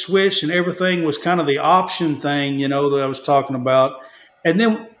made switch, and everything was kind of the option thing, that I was talking about. And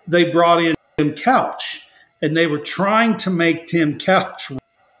then they brought in Tim Couch, and they were trying to make Tim Couch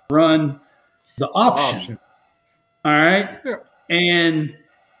run the option. All right. Yeah. And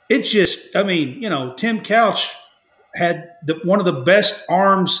it just, Tim Couch had one of the best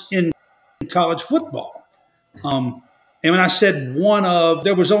arms in college football. And when I said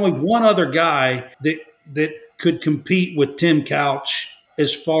there was only one other guy that could compete with Tim Couch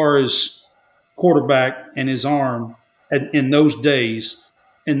as far as quarterback and his arm in those days,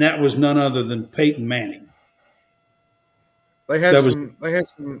 and that was none other than Peyton Manning. They had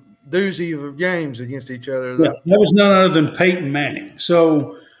some doozy of games against each other. Yeah, that was none other than Peyton Manning.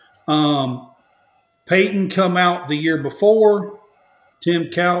 So Peyton come out the year before. Tim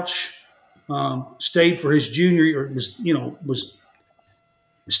Couch stayed for his junior year.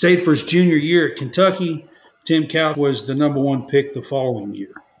 Stayed for his junior year at Kentucky. Tim Couch was the number one pick the following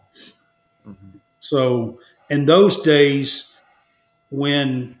year. Mm-hmm. So in those days,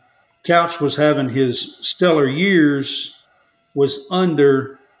 when Couch was having his stellar years, was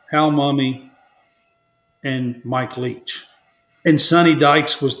under Hal Mumme and Mike Leach. And Sonny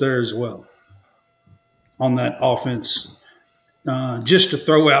Dykes was there as well on that offense. Just to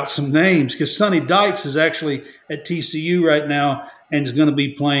throw out some names, because Sonny Dykes is actually at TCU right now and is going to be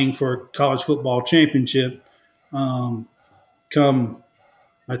playing for college football championship come,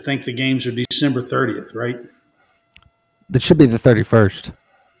 I think the games are December 30th, right? That should be the 31st.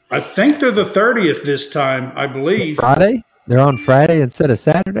 I think they're the 30th this time, I believe. Friday? They're on Friday instead of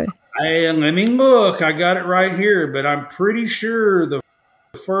Saturday? Let me look. I got it right here, but I'm pretty sure the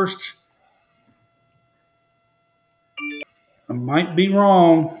first. I might be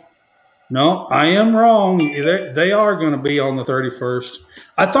wrong. No, I am wrong. They are going to be on the 31st.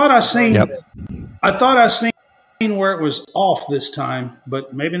 I thought I seen. Yep. I thought I seen where it was off this time,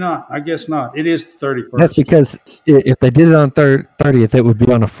 but maybe not. I guess not. It is the 31st. That's because if they did it on 30th, it would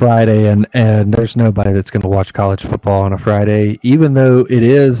be on a Friday, and there's nobody that's going to watch college football on a Friday. Even though it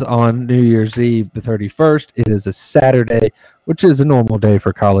is on New Year's Eve, the 31st, it is a Saturday, which is a normal day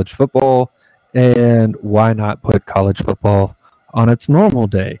for college football. And why not put college football on its normal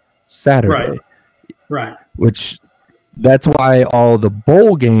day, Saturday? Right. Which that's why all the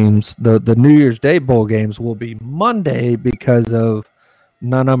bowl games, the New Year's Day bowl games, will be Monday, because of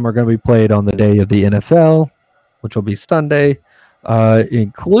none of them are going to be played on the day of the NFL, which will be Sunday,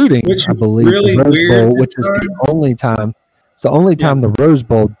 including, I believe, really the Rose weird Bowl, which is the only time. It's the only time the Rose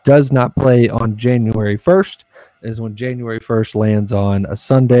Bowl does not play on January 1st, is when January 1st lands on a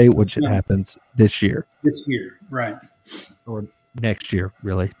Sunday, which happens this year. This year, right. Or next year,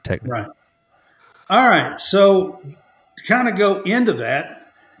 really, technically. Right. All right. So to kind of go into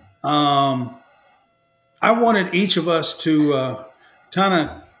that, I wanted each of us to kind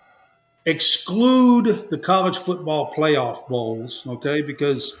of exclude the college football playoff bowls, okay?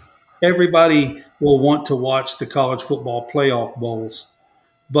 Because everybody will want to watch the college football playoff bowls.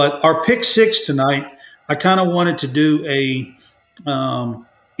 But our pick six tonight, I kind of wanted to do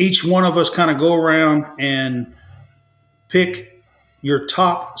each one of us kind of go around and pick your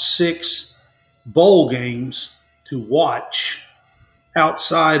top six bowl games to watch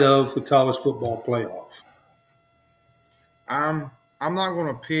outside of the college football playoff. I'm not going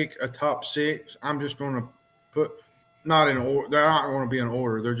to pick a top six. I'm just going to put not in order. They're not going to be in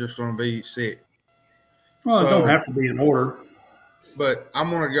order. They're just going to be six. Well, it don't have to be in order. But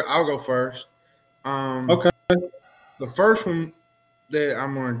I'll go first. Okay. The first one that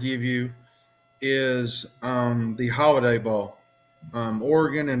I'm going to give you is the Holiday Bowl,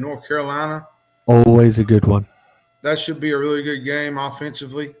 Oregon and North Carolina. Always a good one. That should be a really good game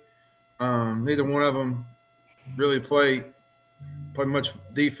offensively. Neither one of them really play much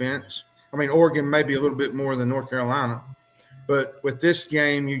defense. I mean, Oregon maybe a little bit more than North Carolina, but with this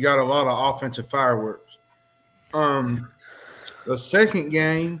game, you got a lot of offensive fireworks. The second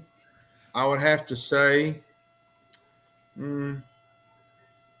game, I would have to say,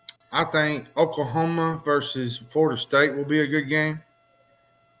 I think Oklahoma versus Florida State will be a good game.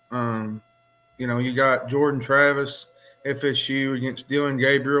 You got Jordan Travis, FSU against Dylan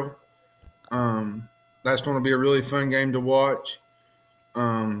Gabriel. That's going to be a really fun game to watch.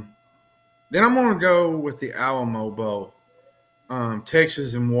 Then I'm going to go with the Alamo Bowl,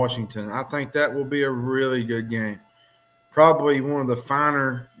 Texas and Washington. I think that will be a really good game. Probably one of the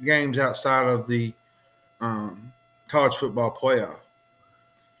finer games outside of the college football playoff.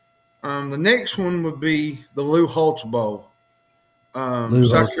 The next one would be the Lou Holtz Bowl.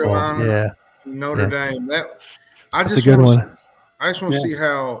 South Carolina, Notre Dame. That's a good one. I just want to see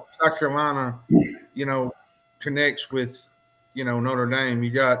how South Carolina, connects with, Notre Dame.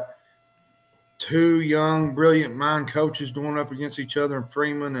 You got two young, brilliant mind coaches going up against each other, in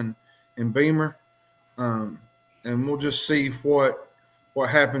Freeman and Beamer. And we'll just see what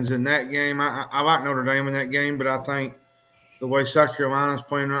happens in that game. I like Notre Dame in that game, but I think the way South Carolina's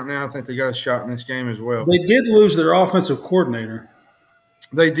playing right now, I think they got a shot in this game as well. They did lose their offensive coordinator.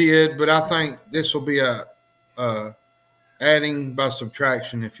 They did, but I think this will be a adding by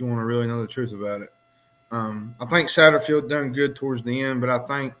subtraction if you want to really know the truth about it. I think Satterfield done good towards the end, but I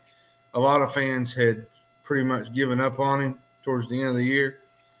think a lot of fans had pretty much given up on him towards the end of the year.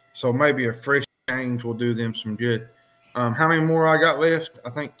 So maybe a fresh change will do them some good. How many more I got left? I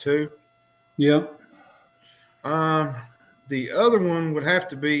think two. Yep. The other one would have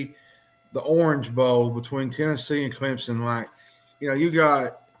to be the Orange Bowl between Tennessee and Clemson. You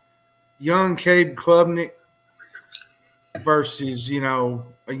got young Cade Klubnik versus,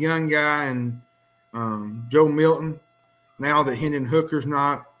 a young guy and Joe Milton. Now that Hendon Hooker's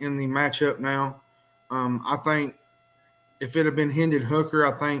not in the matchup now, I think if it had been Hendon Hooker,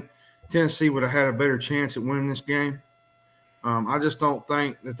 I think Tennessee would have had a better chance at winning this game. I just don't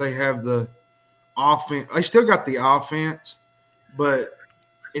think that they have the offense. They still got the offense, but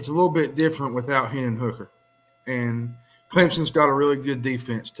it's a little bit different without Hendon Hooker. And Clemson's got a really good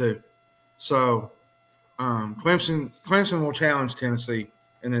defense too. So Clemson will challenge Tennessee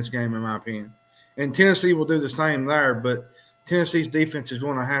in this game, in my opinion. And Tennessee will do the same there, but Tennessee's defense is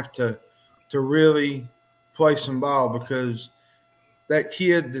going to have to really play some ball because that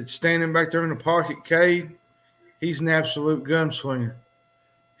kid that's standing back there in the pocket, Cade, he's an absolute gunslinger.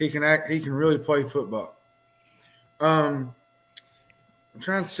 He can really play football. I'm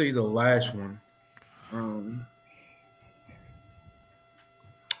trying to see the last one. I'm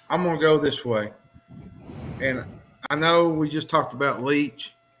going to go this way. And I know we just talked about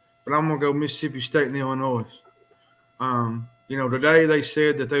Leach, but I'm going to go Mississippi State and Illinois. Today they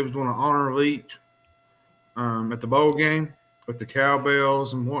said that they was going to honor Leach at the bowl game with the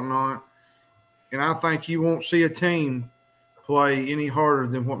cowbells and whatnot. And I think you won't see a team play any harder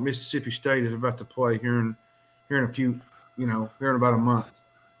than what Mississippi State is about to play here in about a month.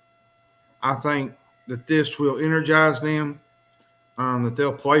 I think that this will energize them, that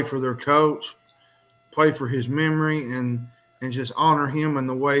they'll play for their coach, play for his memory, and just honor him in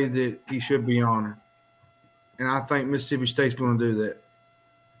the way that he should be honored. And I think Mississippi State's going to do that.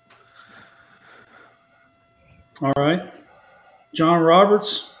 All right. John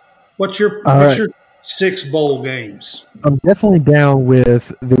Roberts, what's your 6 bowl games? I'm definitely down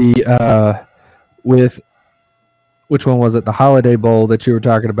with the with which one was it? The Holiday Bowl that you were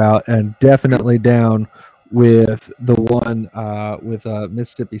talking about, and definitely down with the one with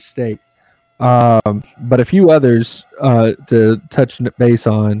Mississippi State. But a few others to touch base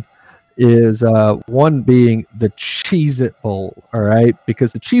on is one being the Cheez-It Bowl, all right?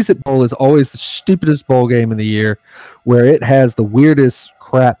 Because the Cheez-It Bowl is always the stupidest bowl game of the year where it has the weirdest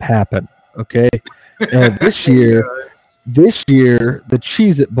crap happen, okay? And this year, the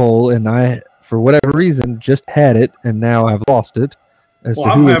Cheez-It Bowl, and I, for whatever reason, just had it, and now I've lost it as to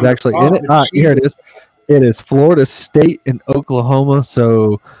who is actually in it. Here it is. It is Florida State and Oklahoma,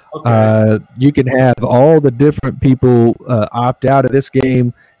 so you can have all the different people opt out of this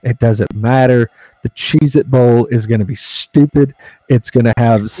game. It doesn't matter. The Cheez-It Bowl is going to be stupid. It's going to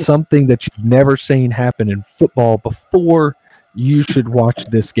have something that you've never seen happen in football before. You should watch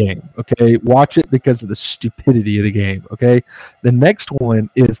this game, okay? Watch it because of the stupidity of the game, okay? The next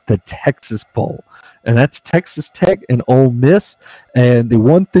one is the Texas Bowl, and that's Texas Tech and Ole Miss. And the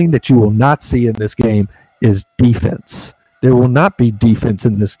one thing that you will not see in this game is defense. There will not be defense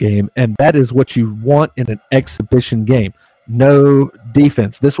in this game, and that is what you want in an exhibition game. No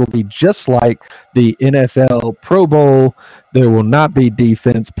defense. This will be just like the NFL Pro Bowl. There will not be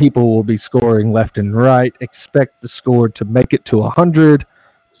defense. People will be scoring left and right. Expect the score to make it to 100.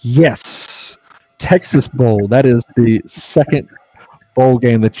 Yes. Texas Bowl. That is the second bowl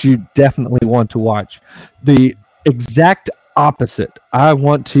game that you definitely want to watch. The exact opposite. I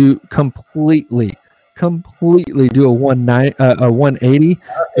want to completely do a 180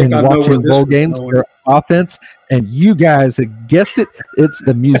 in watching bowl games for offense, and you guys have guessed it. It's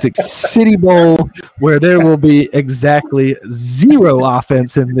the Music City Bowl, where there will be exactly 0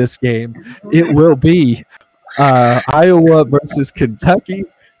 offense in this game. It will be Iowa versus Kentucky,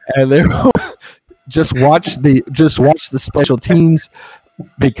 and there will just watch the special teams,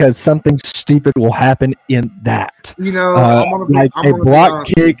 because something stupid will happen in that. Like a block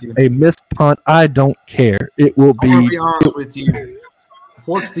kick, a missed punt. I don't care. It will be. I'm gonna be honest with you.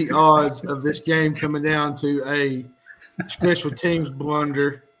 What's the odds of this game coming down to a special teams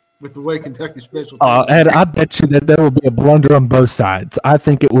blunder with the way Kentucky special teams? And I bet you that there will be a blunder on both sides. I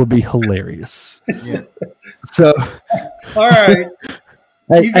think it will be hilarious. Yeah. So, all right.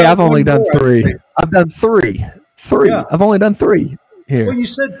 Hey, I've only done 3. I've done 3. Yeah. I've only done 3. Here. Well, you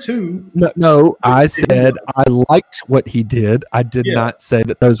said 2. No, I said I liked what he did. I did not say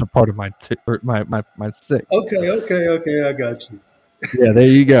that those are part of my 6. Okay, I got you. Yeah, there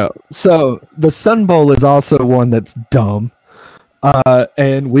you go. So the Sun Bowl is also one that's dumb,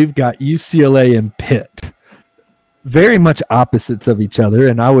 and we've got UCLA and Pitt. Very much opposites of each other,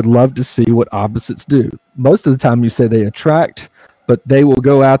 and I would love to see what opposites do. Most of the time you say they attract, but they will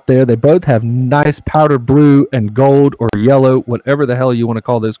go out there. They both have nice powder blue and gold or yellow, whatever the hell you want to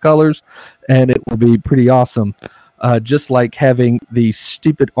call those colors, and it will be pretty awesome. Just like having the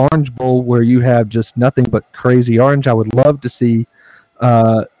stupid Orange Bowl where you have just nothing but crazy orange. I would love to see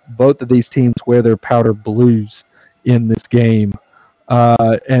both of these teams wear their powder blues in this game.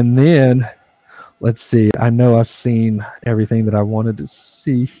 And then let's see. I know I've seen everything that I wanted to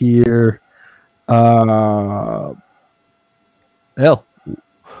see here. Hell,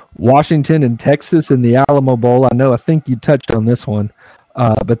 Washington and Texas in the Alamo Bowl. I think you touched on this one,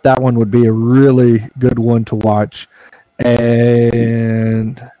 but that one would be a really good one to watch.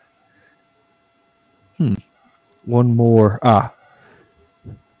 And one more.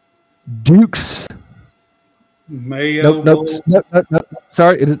 Duke's. Mayo Nope. Bowl. Nope.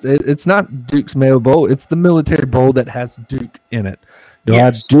 Sorry, it's not Duke's Mayo Bowl. It's the military bowl that has Duke in it. You'll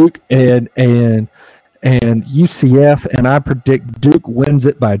have Duke and UCF, and I predict Duke wins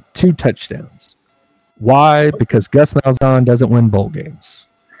it by 2 touchdowns. Why? Because Gus Malzahn doesn't win bowl games.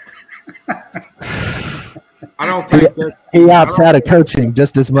 I don't think he opts out of coaching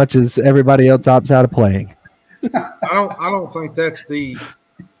just as much as everybody else opts out of playing. I don't think that's the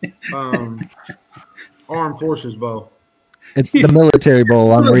Armed Forces Bowl. It's the military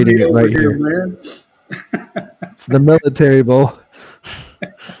bowl. I'm reading it right here. Man. It's the military bowl.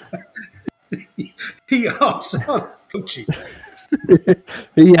 He opts out of coaching.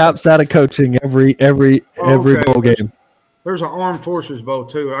 He opts out of coaching every bowl game. There's an Armed Forces Bowl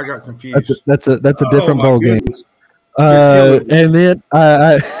too. I got confused. That's a different bowl goodness. game. And then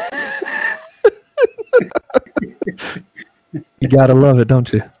you gotta love it,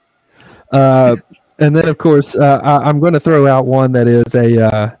 don't you? And then of course I'm going to throw out one that is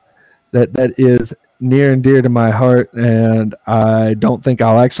that is near and dear to my heart, and I don't think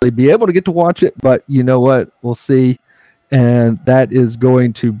I'll actually be able to get to watch it, but you know what? We'll see. And that is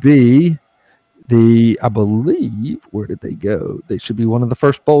going to be I believe, where did they go? They should be one of the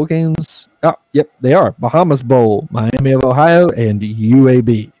first bowl games. Oh, yep, they are. Bahamas Bowl, Miami of Ohio, and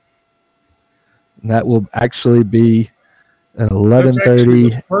UAB. And that will actually be an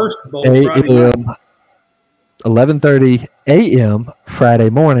 11:30 a.m. 11:30 a.m. Friday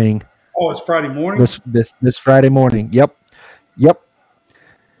morning. Oh, it's Friday morning? This Friday morning. Yep.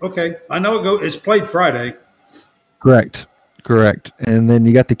 Okay. I know it's played Friday. Correct. And then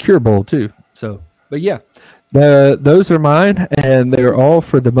you got the Cure Bowl too. So, but yeah, those are mine, and they're all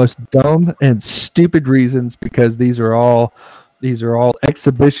for the most dumb and stupid reasons, because these are all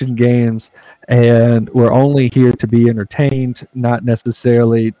exhibition games, and we're only here to be entertained, not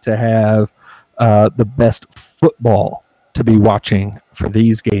necessarily to have the best football to be watching for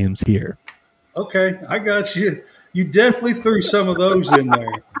these games here. Okay, I got you. You definitely threw some of those in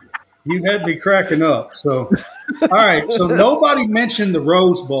there. You had me cracking up. So, all right. So nobody mentioned the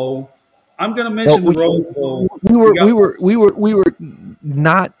Rose Bowl. I'm going to mention the Rose Bowl. We were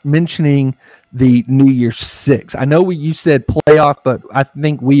not mentioning the New Year's Six. I know you said playoff, but I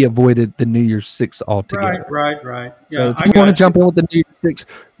think we avoided the New Year's Six altogether. Right. Yeah, so if you want to jump in with the New Year's Six,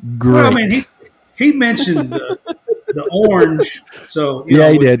 great. Well, I mean, he mentioned the orange. So he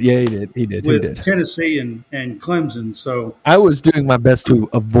did. Tennessee and Clemson. So I was doing my best to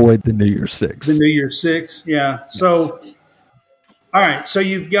avoid the New Year's Six. The New Year's Six, yeah. So, all right. So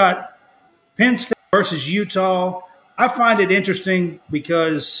you've got Penn State versus Utah. I find it interesting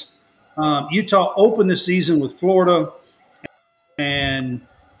because Utah opened the season with Florida, and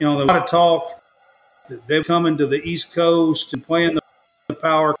there's a lot of talk that they're coming to the East Coast and playing the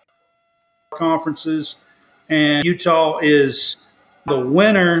power conferences. And Utah is the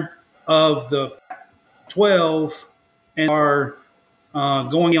winner of the 12 and are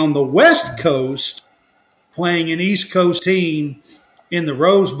going on the West Coast playing an East Coast team in the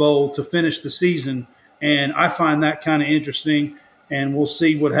Rose Bowl to finish the season. And I find that kind of interesting, and we'll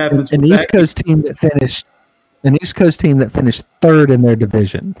see what happens with that. An East Coast team that finished third in their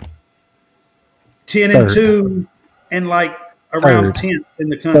division. 10-2 and like around 10th in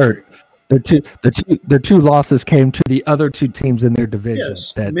the country. Their two losses came to the other two teams in their division.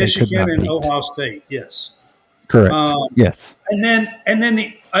 Yes, that Michigan and Ohio State. Yes, correct. Yes, and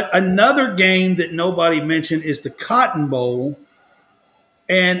then another game that nobody mentioned is the Cotton Bowl,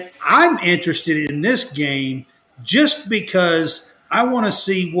 and I'm interested in this game just because I want to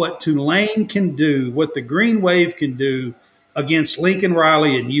see what Tulane can do, what the Green Wave can do against Lincoln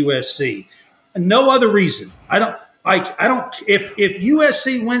Riley and USC. No other reason. I don't. If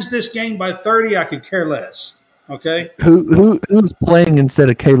USC wins this game by 30, I could care less. Okay. Who's playing instead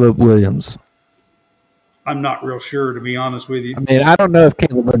of Caleb Williams? I'm not real sure, to be honest with you. I mean, I don't know if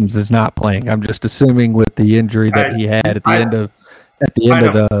Caleb Williams is not playing. I'm just assuming with the injury that he had at the end of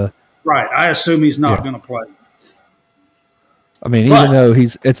the. Right. I assume he's not going to play. I mean, even though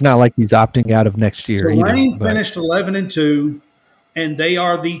it's not like he's opting out of next year. Tulane finished 11-2, and they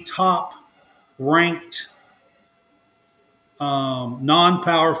are the top ranked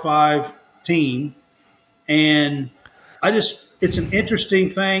non-Power 5 team, and it's an interesting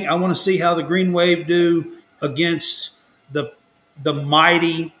thing. I want to see how the Green Wave do against the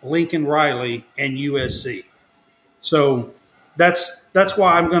mighty Lincoln Riley and USC. So that's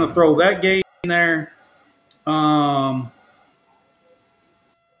why I'm going to throw that game in there.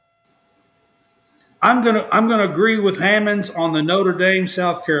 I'm gonna agree with Hammonds on the Notre Dame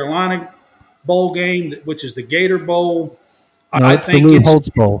South Carolina bowl game, which is the Gator Bowl. No, it's the Lou Holtz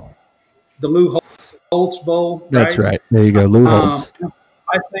Bowl. The Lou Holtz Bowl. That's right. There you go, Lou Holtz.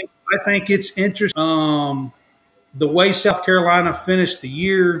 I think it's interesting. The way South Carolina finished the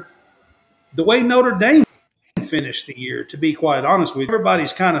year, the way Notre Dame finished the year. To be quite honest with you,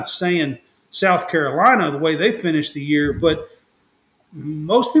 everybody's kind of saying South Carolina the way they finished the year, but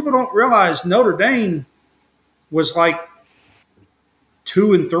most people don't realize Notre Dame was like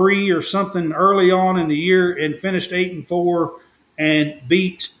 2-3 or something early on in the year and finished 8-4 and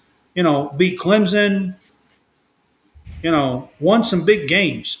beat Clemson, won some big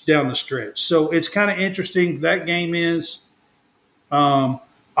games down the stretch. So it's kind of interesting that game is. I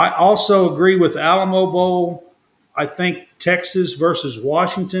also agree with Alamo Bowl. I think Texas versus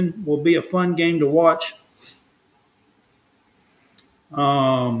Washington will be a fun game to watch.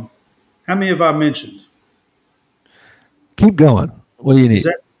 How many have I mentioned? Keep going. What do you need?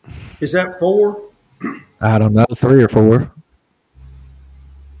 Is that 4? I don't know, 3 or 4.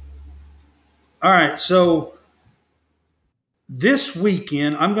 All right, so this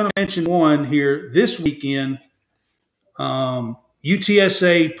weekend, I'm going to mention one here. This weekend,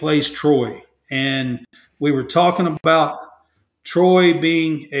 UTSA plays Troy, and we were talking about Troy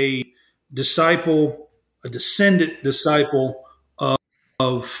being a descendant disciple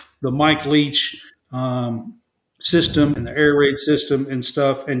of the Mike Leach system and the air raid system and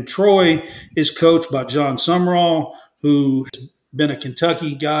stuff. And Troy is coached by John Summerall, who has been a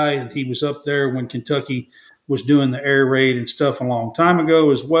Kentucky guy, and he was up there when Kentucky was doing the air raid and stuff a long time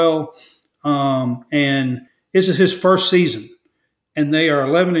ago as well. And this is his first season, and they are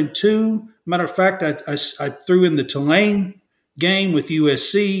 11-2. Matter of fact, I threw in the Tulane game with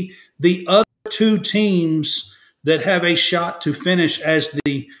USC. The other 2 teams that have a shot to finish as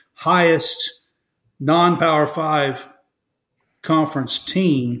the highest non-Power 5 conference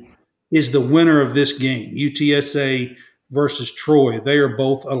team is the winner of this game, UTSA versus Troy. They are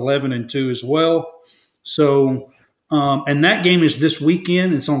both 11-2 as well. So, and that game is this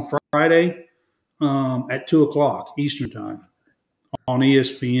weekend. It's on Friday at 2:00 Eastern Time on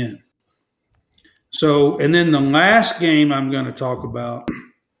ESPN. So, and then the last game I'm going to talk about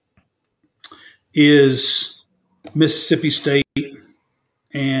is Mississippi State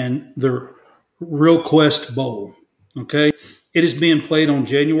and the Real Quest Bowl. Okay. It is being played on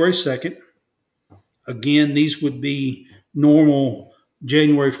January 2nd. Again, these would be normal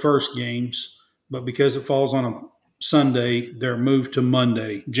January 1st games, but because it falls on a Sunday, they're moved to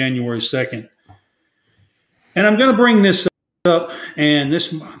Monday, January 2nd. And I'm going to bring this up, and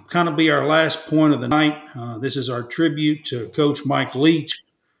this kind of be our last point of the night. This is our tribute to Coach Mike Leach.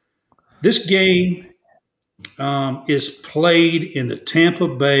 This game is played in the Tampa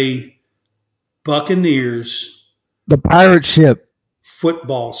Bay Buccaneers, the Pirate Ship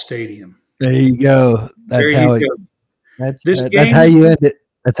football stadium. There you go. That's how you end it.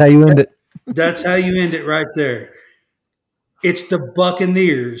 That's how you end it right there. It's the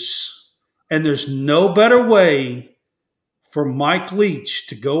Buccaneers, and there's no better way for Mike Leach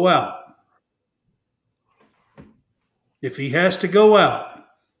to go out. If he has to go out,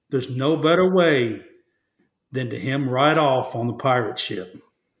 there's no better way than to him ride off on the pirate ship.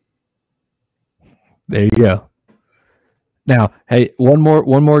 There you go. Now, hey, one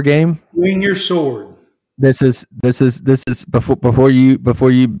more game. Swing your sword. This is before you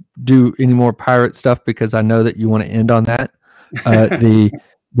do any more pirate stuff, because I know that you want to end on that. The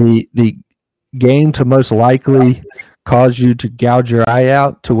game to most likely cause you to gouge your eye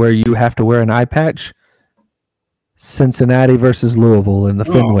out to where you have to wear an eye patch. Cincinnati versus Louisville in the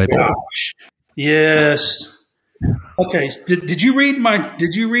Fenway Bowl. Yes. Okay. Did you read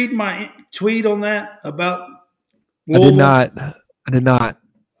my tweet on that about Louisville? I did not.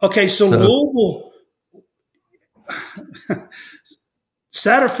 Okay, so Louisville,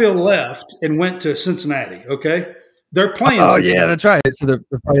 Satterfield left and went to Cincinnati. Okay, they're playing. Oh yeah, that's right. So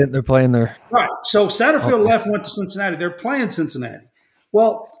they're playing their right. So Satterfield left, went to Cincinnati. They're playing Cincinnati.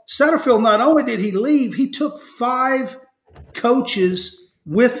 Well, Satterfield, not only did he leave, he took 5 coaches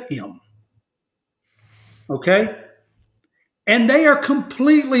with him. Okay, and they are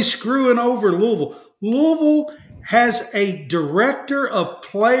completely screwing over Louisville. Louisville has a director of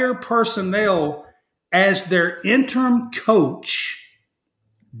player personnel as their interim coach,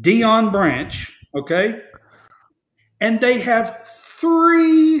 Deion Branch, okay? and they have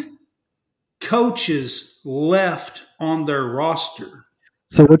 3 coaches left on their roster.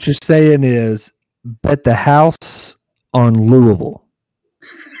 So what you're saying is bet the house on Louisville.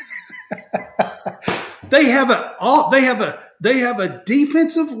 They have a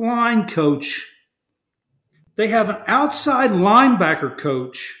defensive line coach. They have an outside linebacker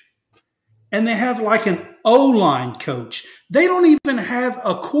coach, and they have like an O-line coach. They don't even have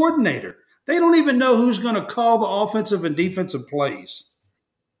a coordinator. They don't even know who's going to call the offensive and defensive plays.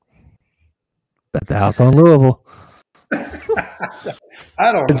 Bet the house on Louisville.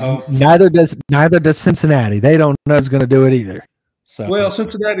 I don't know. Neither does Cincinnati. They don't know who's going to do it either. So Well,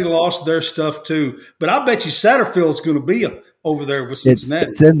 Cincinnati lost their stuff too, but I bet you Satterfield's going to be over there with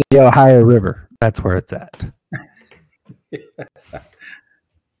Cincinnati. It's in the Ohio River. That's where it's at.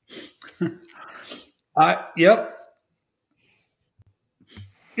 Yep.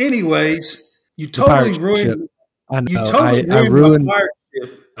 Anyways, you totally ruined. I know. You totally I ruined my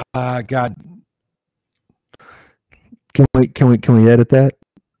pirate ship. God. Can we edit that?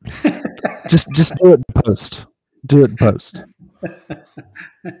 just do it in post. Do it in post.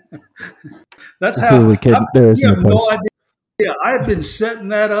 That's how. There is you have no post. no idea. Yeah, I had been setting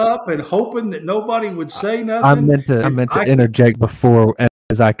that up and hoping that nobody would say nothing. I meant to interject before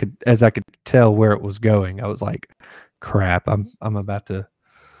as I could tell where it was going. I was like, crap, I'm about to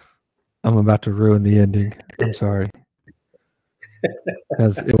ruin the ending. I'm sorry.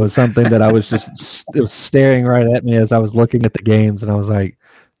 Because it was something that I was it was staring right at me as I was looking at the games, and I was like,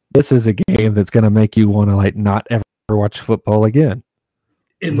 this is a game that's going to make you want to like not ever watch football again.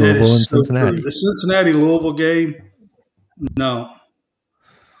 And Louisville that is and so Cincinnati. true. The Cincinnati-Louisville game, no.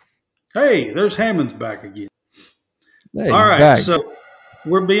 Hey, there's Hammond's back again. Hey, All right, back. so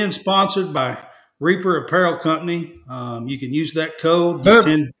we're being sponsored by Reaper Apparel Company. You can use that code, get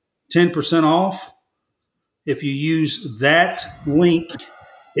 10% off. If you use that link,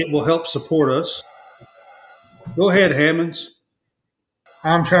 it will help support us. Go ahead, Hammonds.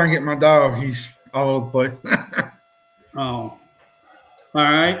 I'm trying to get my dog. He's all over the place. Oh, all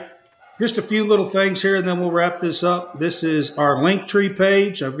right. Just a few little things here, and then we'll wrap this up. This is our Linktree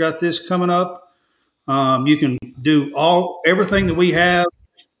page. I've got this coming up. You can do everything that we have,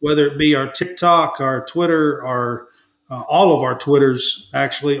 whether it be our TikTok, our Twitter, all of our Twitters.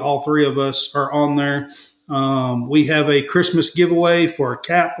 Actually, all 3 of us are on there. We have a Christmas giveaway for a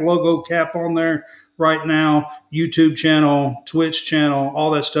logo cap on there right now. YouTube channel, Twitch channel,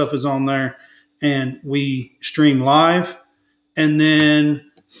 all that stuff is on there. And we stream live. And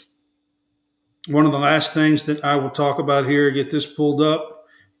then one of the last things that I will talk about here, get this pulled up,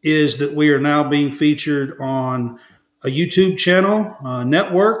 is that we are now being featured on a YouTube channel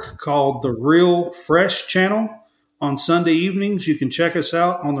network called the Real Fresh Channel. On Sunday evenings, you can check us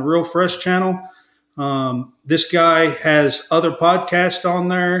out on the Real Fresh Channel. This guy has other podcasts on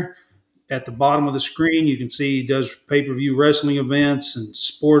there. At the bottom of the screen, you can see he does pay-per-view wrestling events and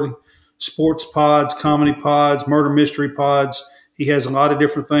sports pods, comedy pods, murder mystery pods. He has a lot of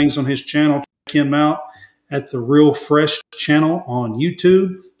different things on his channel. Check him out at the Real Fresh Channel on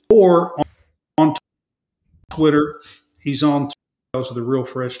YouTube or on Twitter. He's on also the Real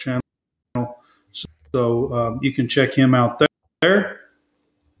Fresh Channel. So you can check him out there.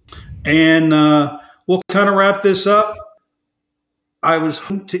 And we'll kind of wrap this up. I was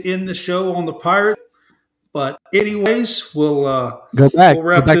hoping to end the show on the pirate, but anyways, we'll go back. We'll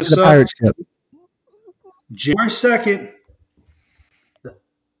wrap go back this to the up. pirate ship. January 2nd,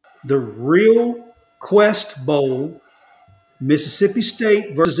 the Real Quest Bowl, Mississippi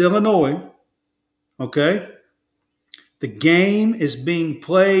State versus Illinois. Okay, the game is being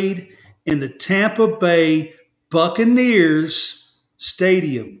played in the Tampa Bay Buccaneers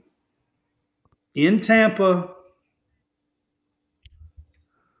Stadium in Tampa.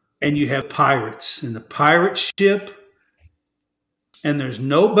 And you have pirates in the pirate ship. And there's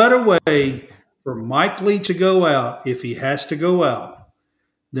no better way for Mike Leach to go out, if he has to go out,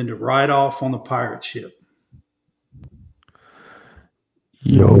 than to ride off on the pirate ship.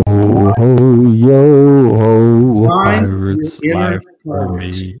 Yo ho, yo ho, pirates Find your inner life for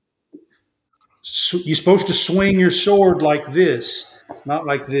pirate. me. So you're supposed to swing your sword like this, not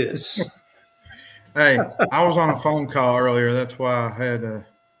like this. Hey, I was on a phone call earlier. That's why I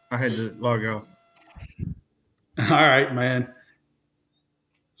had to log off. All right, man.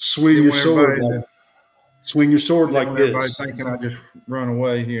 Swing your sword like Everybody this. thinking I just run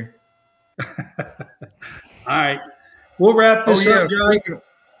away here. All right. We'll wrap this up, guys.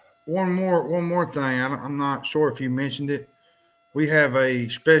 One more thing. I'm not sure if you mentioned it. We have a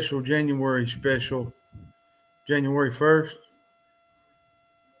January 1st.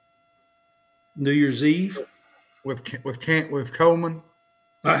 New Year's Eve. with Coleman?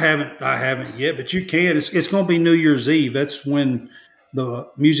 I haven't yet, but you can. It's going to be New Year's Eve. That's when the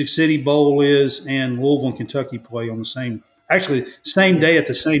Music City Bowl is, and Louisville and Kentucky play on the same day at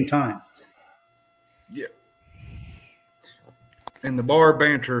the same time. Yeah. And the Bar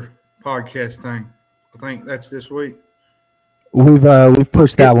Banter podcast thing, I think that's this week. We've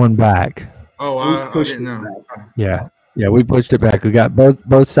pushed that one back. Oh, I didn't know. Yeah, we pushed it back. We got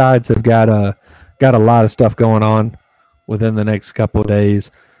both sides have got a lot of stuff going on within the next couple of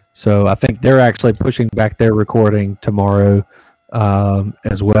days. So I think they're actually pushing back their recording tomorrow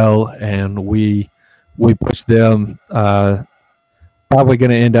as well, and we pushed them. Probably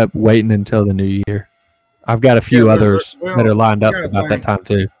going to end up waiting until the new year. I've got a few others that are lined up about that time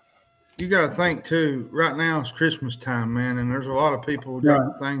too. You got to think too. Right now it's Christmas time, man, and there's a lot of people who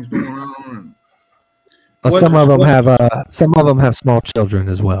got things going on. And some of them have small children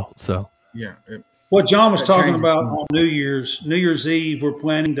as well. So yeah. What John was talking about on New Year's Eve, we're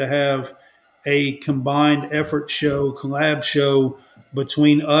planning to have a combined effort show, collab show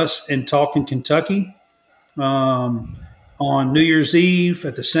between us and Talking Kentucky on New Year's Eve.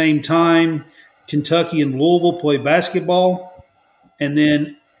 At the same time, Kentucky and Louisville play basketball, and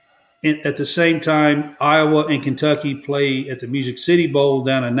then at the same time, Iowa and Kentucky play at the Music City Bowl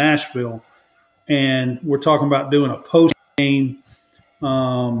down in Nashville. And we're talking about doing a post-game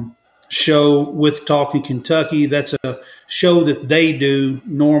show with Talking Kentucky. That's a show that they do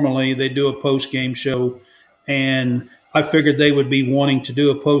normally. They do a post-game show. And I figured they would be wanting to do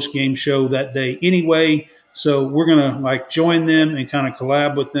a post-game show that day anyway. So we're going to join them and kind of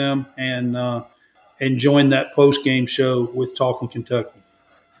collab with them and join that post-game show with Talking Kentucky.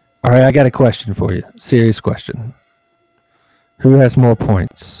 All right, I got a question for you. Serious question. Who has more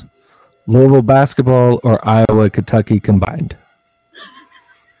points? Louisville basketball or Iowa Kentucky combined?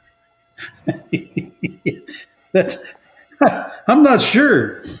 I'm not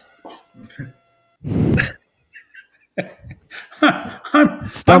sure.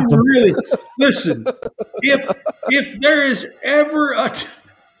 I'm really listen. If there is ever a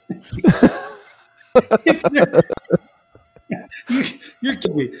you're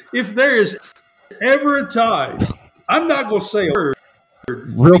kidding me. If there is ever a time, I'm not going to say a word.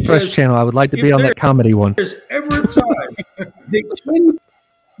 Real Fresh Channel. I would like to be on that comedy one. There's ever a time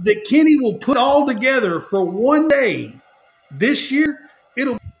that Kenny will put all together for one day this year,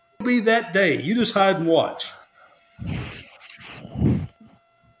 it'll be that day. You just hide and watch.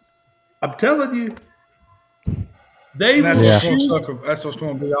 I'm telling you, they will shoot. That's what's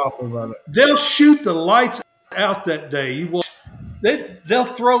going to be awful about it. They'll shoot the lights out that day. You will. They'll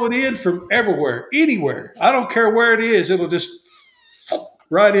throw it in from everywhere, anywhere. I don't care where it is. It'll just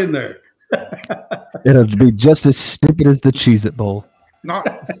right in there. It'll be just as stupid as the Cheez-It Bowl. Not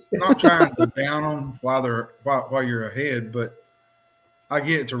trying to down them while you're ahead, but I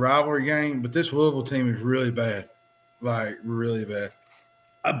get it's a rivalry game. But this Louisville team is really bad, like really bad.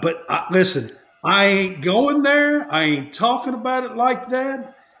 Listen, I ain't going there. I ain't talking about it like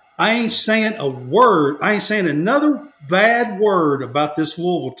that. I ain't saying a word. I ain't saying another bad word about this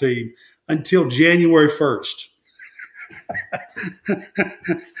Louisville team until January 1st.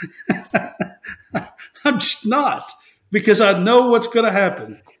 I'm just not, because I know what's going to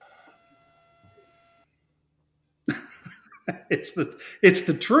happen. It's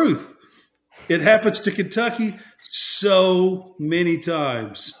the truth. It happens to Kentucky so many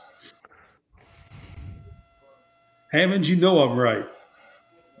times. Hammond, you know I'm right.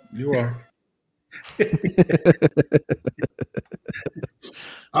 You are.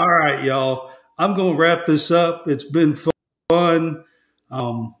 All right, y'all. I'm going to wrap this up. It's been fun.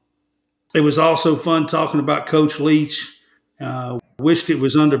 It was also fun talking about Coach Leach. Wished it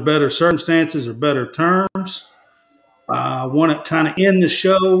was under better circumstances or better terms. I want to kind of end the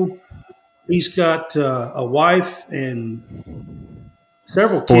show. He's got a wife and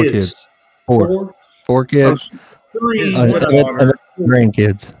several kids. Four kids. Three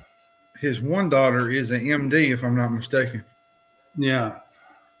grandkids. His one daughter is an MD, if I'm not mistaken. Yeah.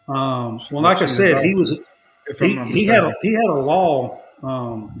 Well, like I said, he had a law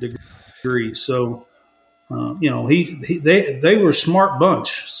degree, so they were a smart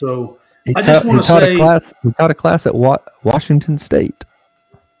bunch. So I just want to say he taught a class at Washington State.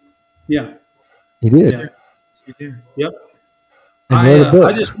 Yeah, he did. Yeah. He did. Yep.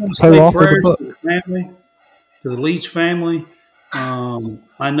 I just want to say prayers to the family, to the Leach family.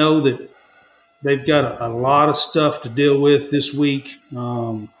 I know that they've got a lot of stuff to deal with this week.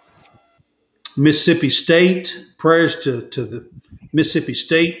 Mississippi State, prayers to the Mississippi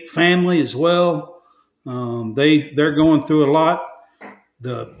State family as well. They're going through a lot.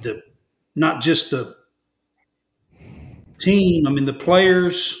 The not just the team, I mean, the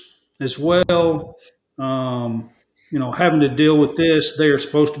players as well, having to deal with this. They are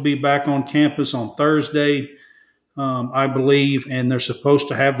supposed to be back on campus on Thursday, I believe, and they're supposed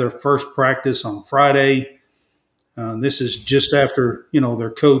to have their first practice on Friday. This is just after,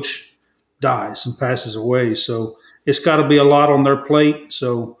 their coach dies and passes away. So it's got to be a lot on their plate.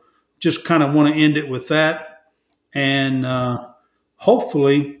 So just kind of want to end it with that. And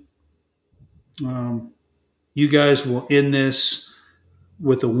hopefully you guys will end this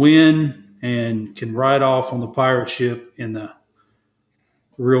with a win and can ride off on the pirate ship in the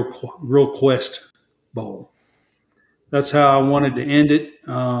Real Quest Bowl. That's how I wanted to end it.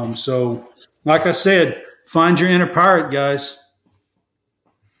 So, like I said, find your inner pirate, guys.